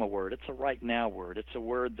rhema word. It's a right now word. It's a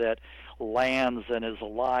word that lands and is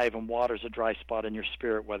alive and waters a dry spot in your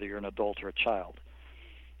spirit, whether you're an adult or a child.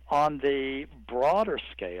 On the broader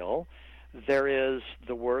scale, there is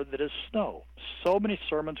the word that is snow. So many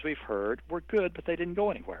sermons we've heard were good, but they didn't go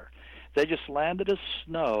anywhere. They just landed as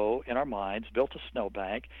snow in our minds, built a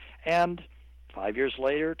snowbank, and 5 years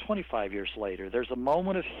later, 25 years later, there's a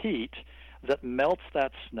moment of heat that melts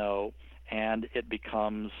that snow, and it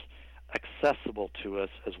becomes accessible to us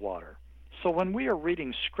as water. So when we are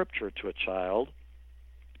reading Scripture to a child,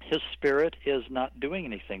 his spirit is not doing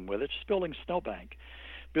anything with it, just building a snowbank,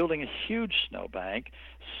 building a huge snowbank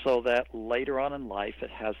so that later on in life it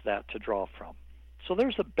has that to draw from. So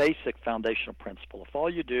there's a basic foundational principle. If all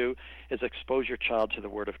you do is expose your child to the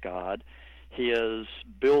Word of God, he is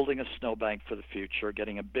building a snowbank for the future,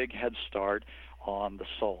 getting a big head start on the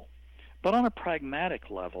soul. But on a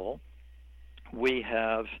pragmatic level, we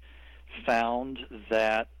have found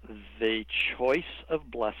that the choice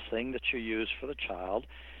of blessing that you use for the child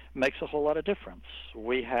makes a whole lot of difference.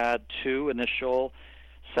 We had 2 initial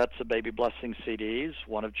sets of baby blessing CDs,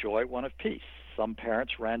 one of joy, one of peace. Some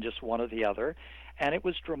parents ran just one or the other, and it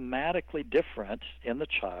was dramatically different in the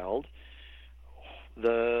child.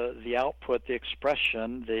 The output, the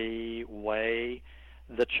expression, the way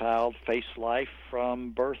the child faced life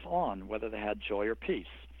from birth on, whether they had joy or peace.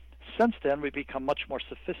 Since then, we've become much more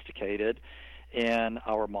sophisticated in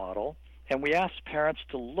our model, and we ask parents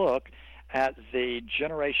to look at the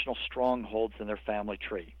generational strongholds in their family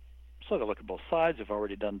tree. So they look at both sides. They've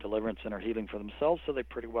already done deliverance and are healing for themselves, so they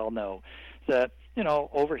pretty well know that,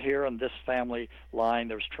 over here on this family line,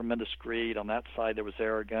 there was tremendous greed. On that side, there was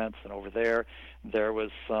arrogance, and over there was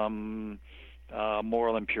some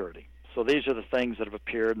moral impurity. So these are the things that have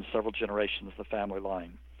appeared in several generations of the family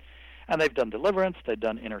line. And they've done deliverance, they've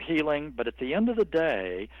done inner healing, but at the end of the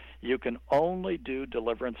day, you can only do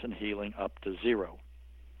deliverance and healing up to 0.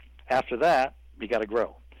 After that, you got to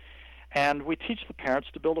grow. And we teach the parents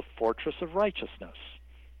to build a fortress of righteousness.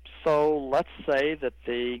 So let's say that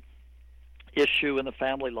the issue in the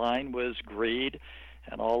family line was greed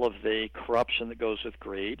and all of the corruption that goes with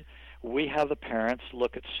greed. We have the parents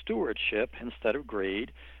look at stewardship instead of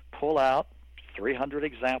greed, pull out 300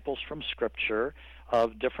 examples from Scripture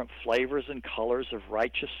of different flavors and colors of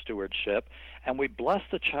righteous stewardship, and we bless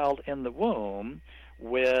the child in the womb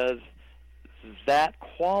with that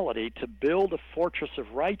quality to build a fortress of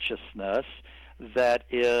righteousness that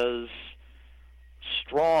is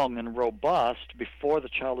strong and robust before the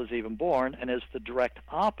child is even born, and is the direct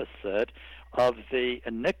opposite of the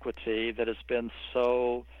iniquity that has been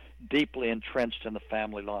so deeply entrenched in the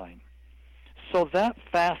family line. So that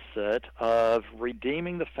facet of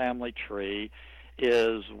redeeming the family tree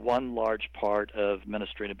is one large part of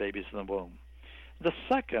ministry to babies in the womb. The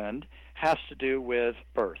second has to do with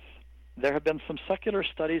birth. There have been some secular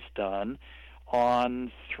studies done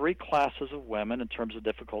on 3 classes of women in terms of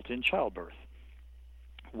difficulty in childbirth.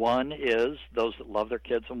 One is those that love their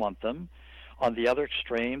kids and want them. On the other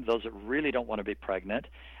extreme, those that really don't want to be pregnant.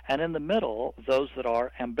 And in the middle, those that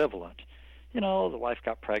are ambivalent. The wife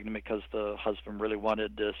got pregnant because the husband really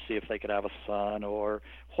wanted to see if they could have a son or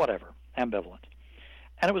whatever, ambivalent.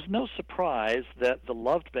 And it was no surprise that the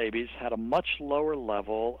loved babies had a much lower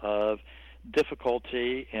level of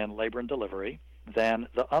difficulty in labor and delivery than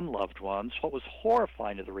the unloved ones. What was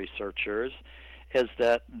horrifying to the researchers is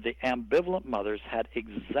that the ambivalent mothers had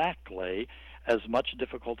exactly as much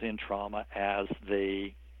difficulty and trauma as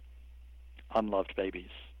the unloved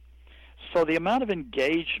babies. So the amount of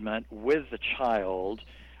engagement with the child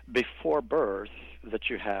before birth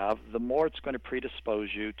that you have, the more it's going to predispose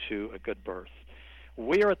you to a good birth.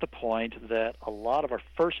 We are at the point that a lot of our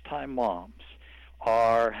first-time moms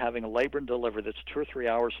are having a labor and delivery that's 2 or 3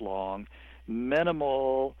 hours long,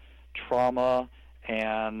 minimal trauma,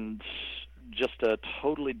 and just a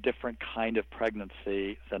totally different kind of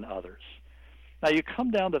pregnancy than others. Now, you come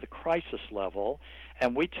down to the crisis level,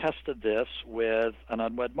 and we tested this with an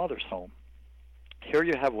unwed mother's home. Here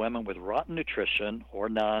you have women with rotten nutrition or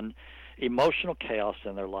none, emotional chaos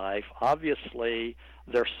in their life. Obviously,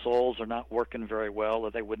 their souls are not working very well,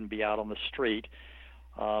 or they wouldn't be out on the street.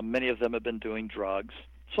 Many of them have been doing drugs.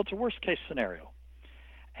 So it's a worst-case scenario.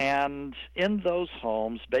 And in those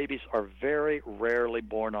homes, babies are very rarely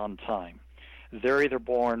born on time. They're either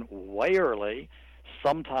born way early,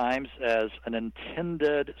 sometimes as an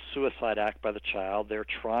intended suicide act by the child. They're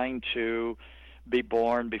trying to be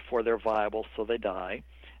born before they're viable, so they die.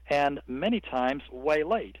 And many times way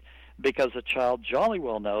late, because the child jolly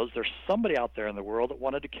well knows there's somebody out there in the world that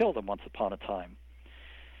wanted to kill them once upon a time.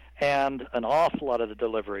 And an awful lot of the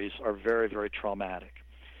deliveries are very, very traumatic.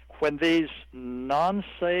 When these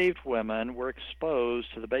non-saved women were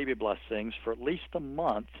exposed to the baby blessings for at least a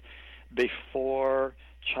month before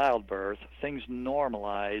childbirth, things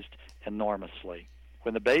normalized enormously.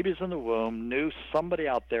 When the babies in the womb knew somebody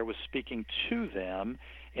out there was speaking to them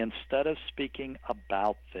instead of speaking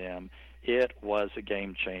about them, it was a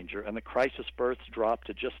game changer. And the crisis births dropped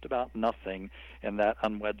to just about nothing in that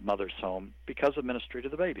unwed mother's home because of ministry to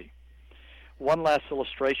the baby. One last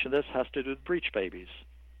illustration of this has to do with breech babies.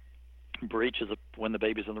 Breech is when the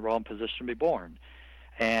baby's in the wrong position to be born.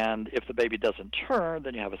 And if the baby doesn't turn,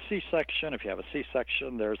 then you have a C-section. If you have a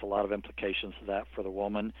C-section, there's a lot of implications of that for the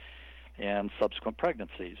woman and subsequent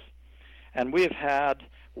pregnancies. And we have had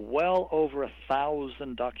well over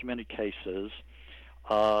 1,000 documented cases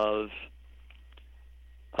of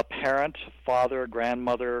a parent, father,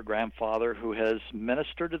 grandmother, grandfather who has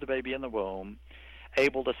ministered to the baby in the womb,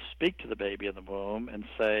 able to speak to the baby in the womb and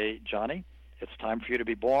say, Johnny, It's time for you to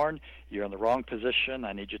be born. You're in the wrong position.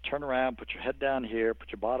 I need you to turn around, put your head down here,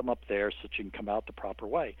 put your bottom up there so that you can come out the proper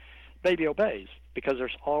way. Baby obeys because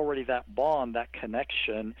there's already that bond, that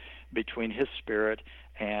connection between his spirit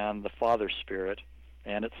and the Father's spirit,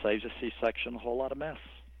 and it saves a C-section a whole lot of mess.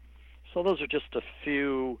 So those are just a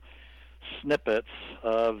few snippets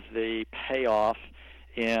of the payoff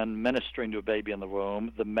in ministering to a baby in the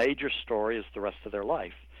womb. The major story is the rest of their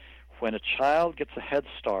life. When a child gets a head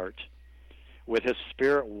start with his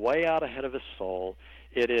spirit way out ahead of his soul,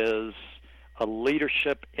 it is a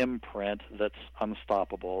leadership imprint that's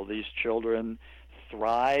unstoppable. These children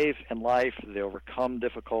thrive in life. They overcome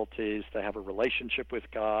difficulties. They have a relationship with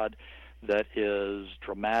God that is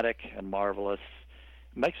dramatic and marvelous.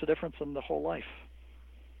 It makes a difference in the whole life.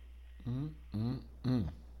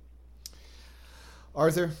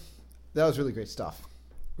 Arthur, that was really great stuff.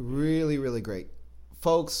 Really, really great.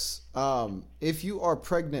 Folks, if you are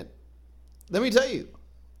pregnant, let me tell you,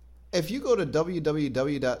 if you go to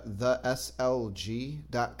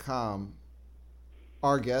www.theslg.com,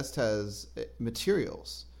 our guest has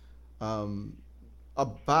materials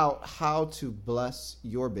about how to bless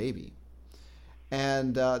your baby.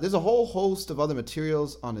 And there's a whole host of other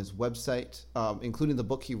materials on his website, including the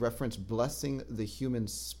book he referenced, Blessing the Human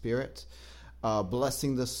Spirit,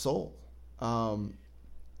 Blessing the Soul.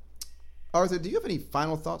 Arthur, do you have any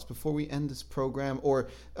final thoughts before we end this program, or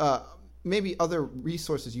maybe other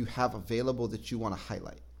resources you have available that you want to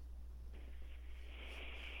highlight?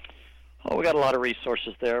 Oh, we got a lot of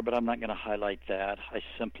resources there, but I'm not going to highlight that. I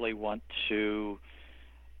simply want to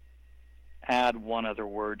add one other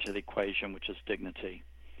word to the equation, which is dignity.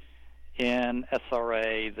 In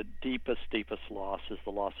SRA, the deepest loss is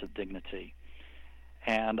the loss of dignity.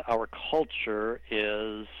 And our culture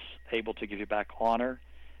is able to give you back honor,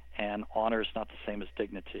 and honor is not the same as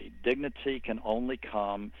dignity. Dignity can only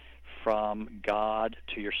come from God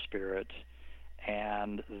to your spirit,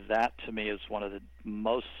 and that to me is one of the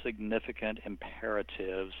most significant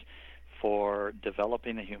imperatives for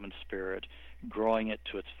developing the human spirit, growing it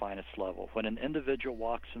to its finest level. When an individual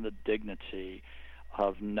walks in the dignity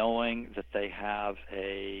of knowing that they have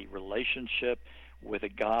a relationship with a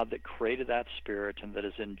God that created that spirit and that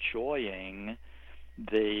is enjoying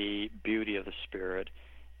the beauty of the spirit,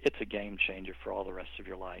 it's a game changer for all the rest of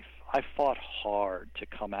your life. I fought hard to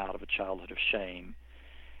come out of a childhood of shame,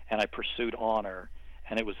 and I pursued honor,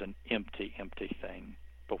 and it was an empty thing.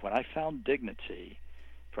 But when I found dignity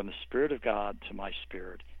from the Spirit of God to my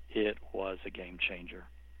spirit, it was a game changer.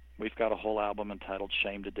 We've got a whole album entitled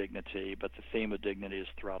Shame to Dignity, but the theme of dignity is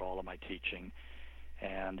throughout all of my teaching,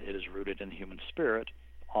 and it is rooted in the human spirit.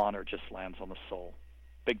 Honor just lands on the soul.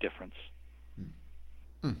 Big difference.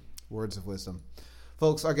 Words of wisdom.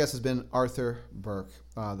 Folks, our guest has been Arthur Burk,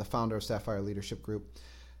 the founder of Sapphire Leadership Group.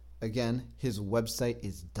 Again, his website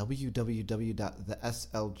is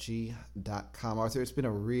www.theslg.com. Arthur, it's been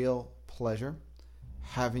a real pleasure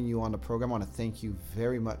having you on the program. I want to thank you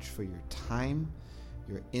very much for your time,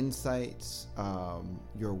 your insights,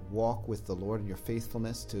 your walk with the Lord, and your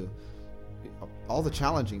faithfulness to all the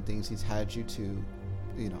challenging things he's had you to,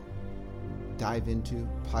 dive into,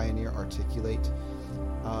 pioneer, articulate.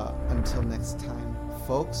 Until next time,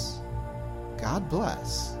 folks, God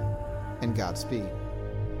bless and Godspeed.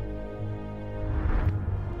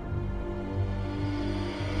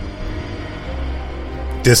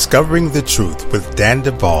 Discovering the Truth with Dan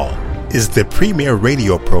Duvall is the premier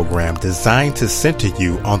radio program designed to center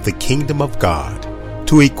you on the kingdom of God,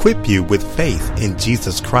 to equip you with faith in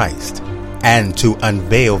Jesus Christ, and to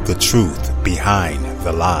unveil the truth behind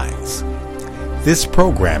the lies. This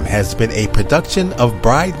program has been a production of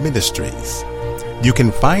Bride Ministries. You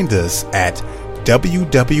can find us at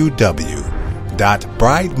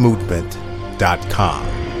www.bridemovement.com.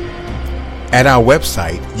 At our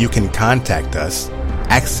website, you can contact us,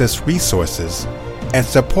 access resources, and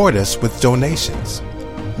support us with donations.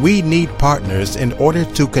 We need partners in order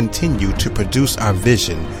to continue to produce our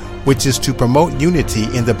vision, which is to promote unity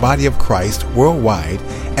in the body of Christ worldwide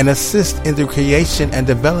and assist in the creation and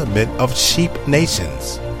development of sheep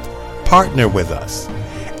nations. Partner with us,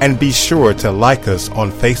 and be sure to like us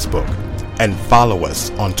on Facebook and follow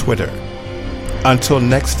us on Twitter. Until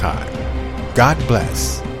next time, God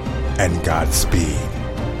bless and Godspeed.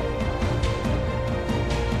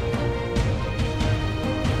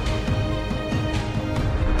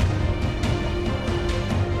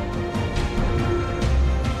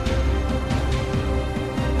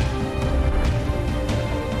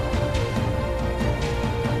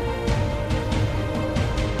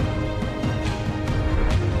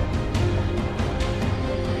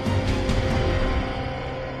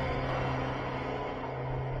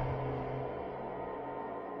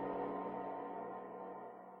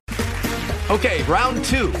 Okay, round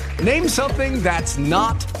two. Name something that's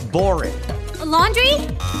not boring. A laundry?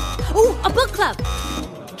 Ooh, a book club.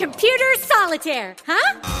 Computer solitaire,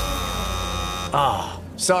 huh? Ah,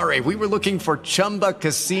 oh, sorry, we were looking for Chumba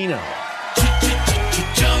Casino.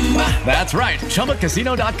 That's right,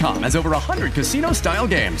 ChumbaCasino.com has over 100 casino-style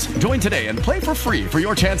games. Join today and play for free for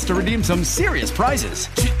your chance to redeem some serious prizes.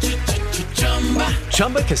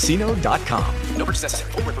 ChumbaCasino.com. No purchase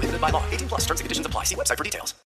necessary. Void where prohibited by law. 18+ terms and conditions apply. See website for details.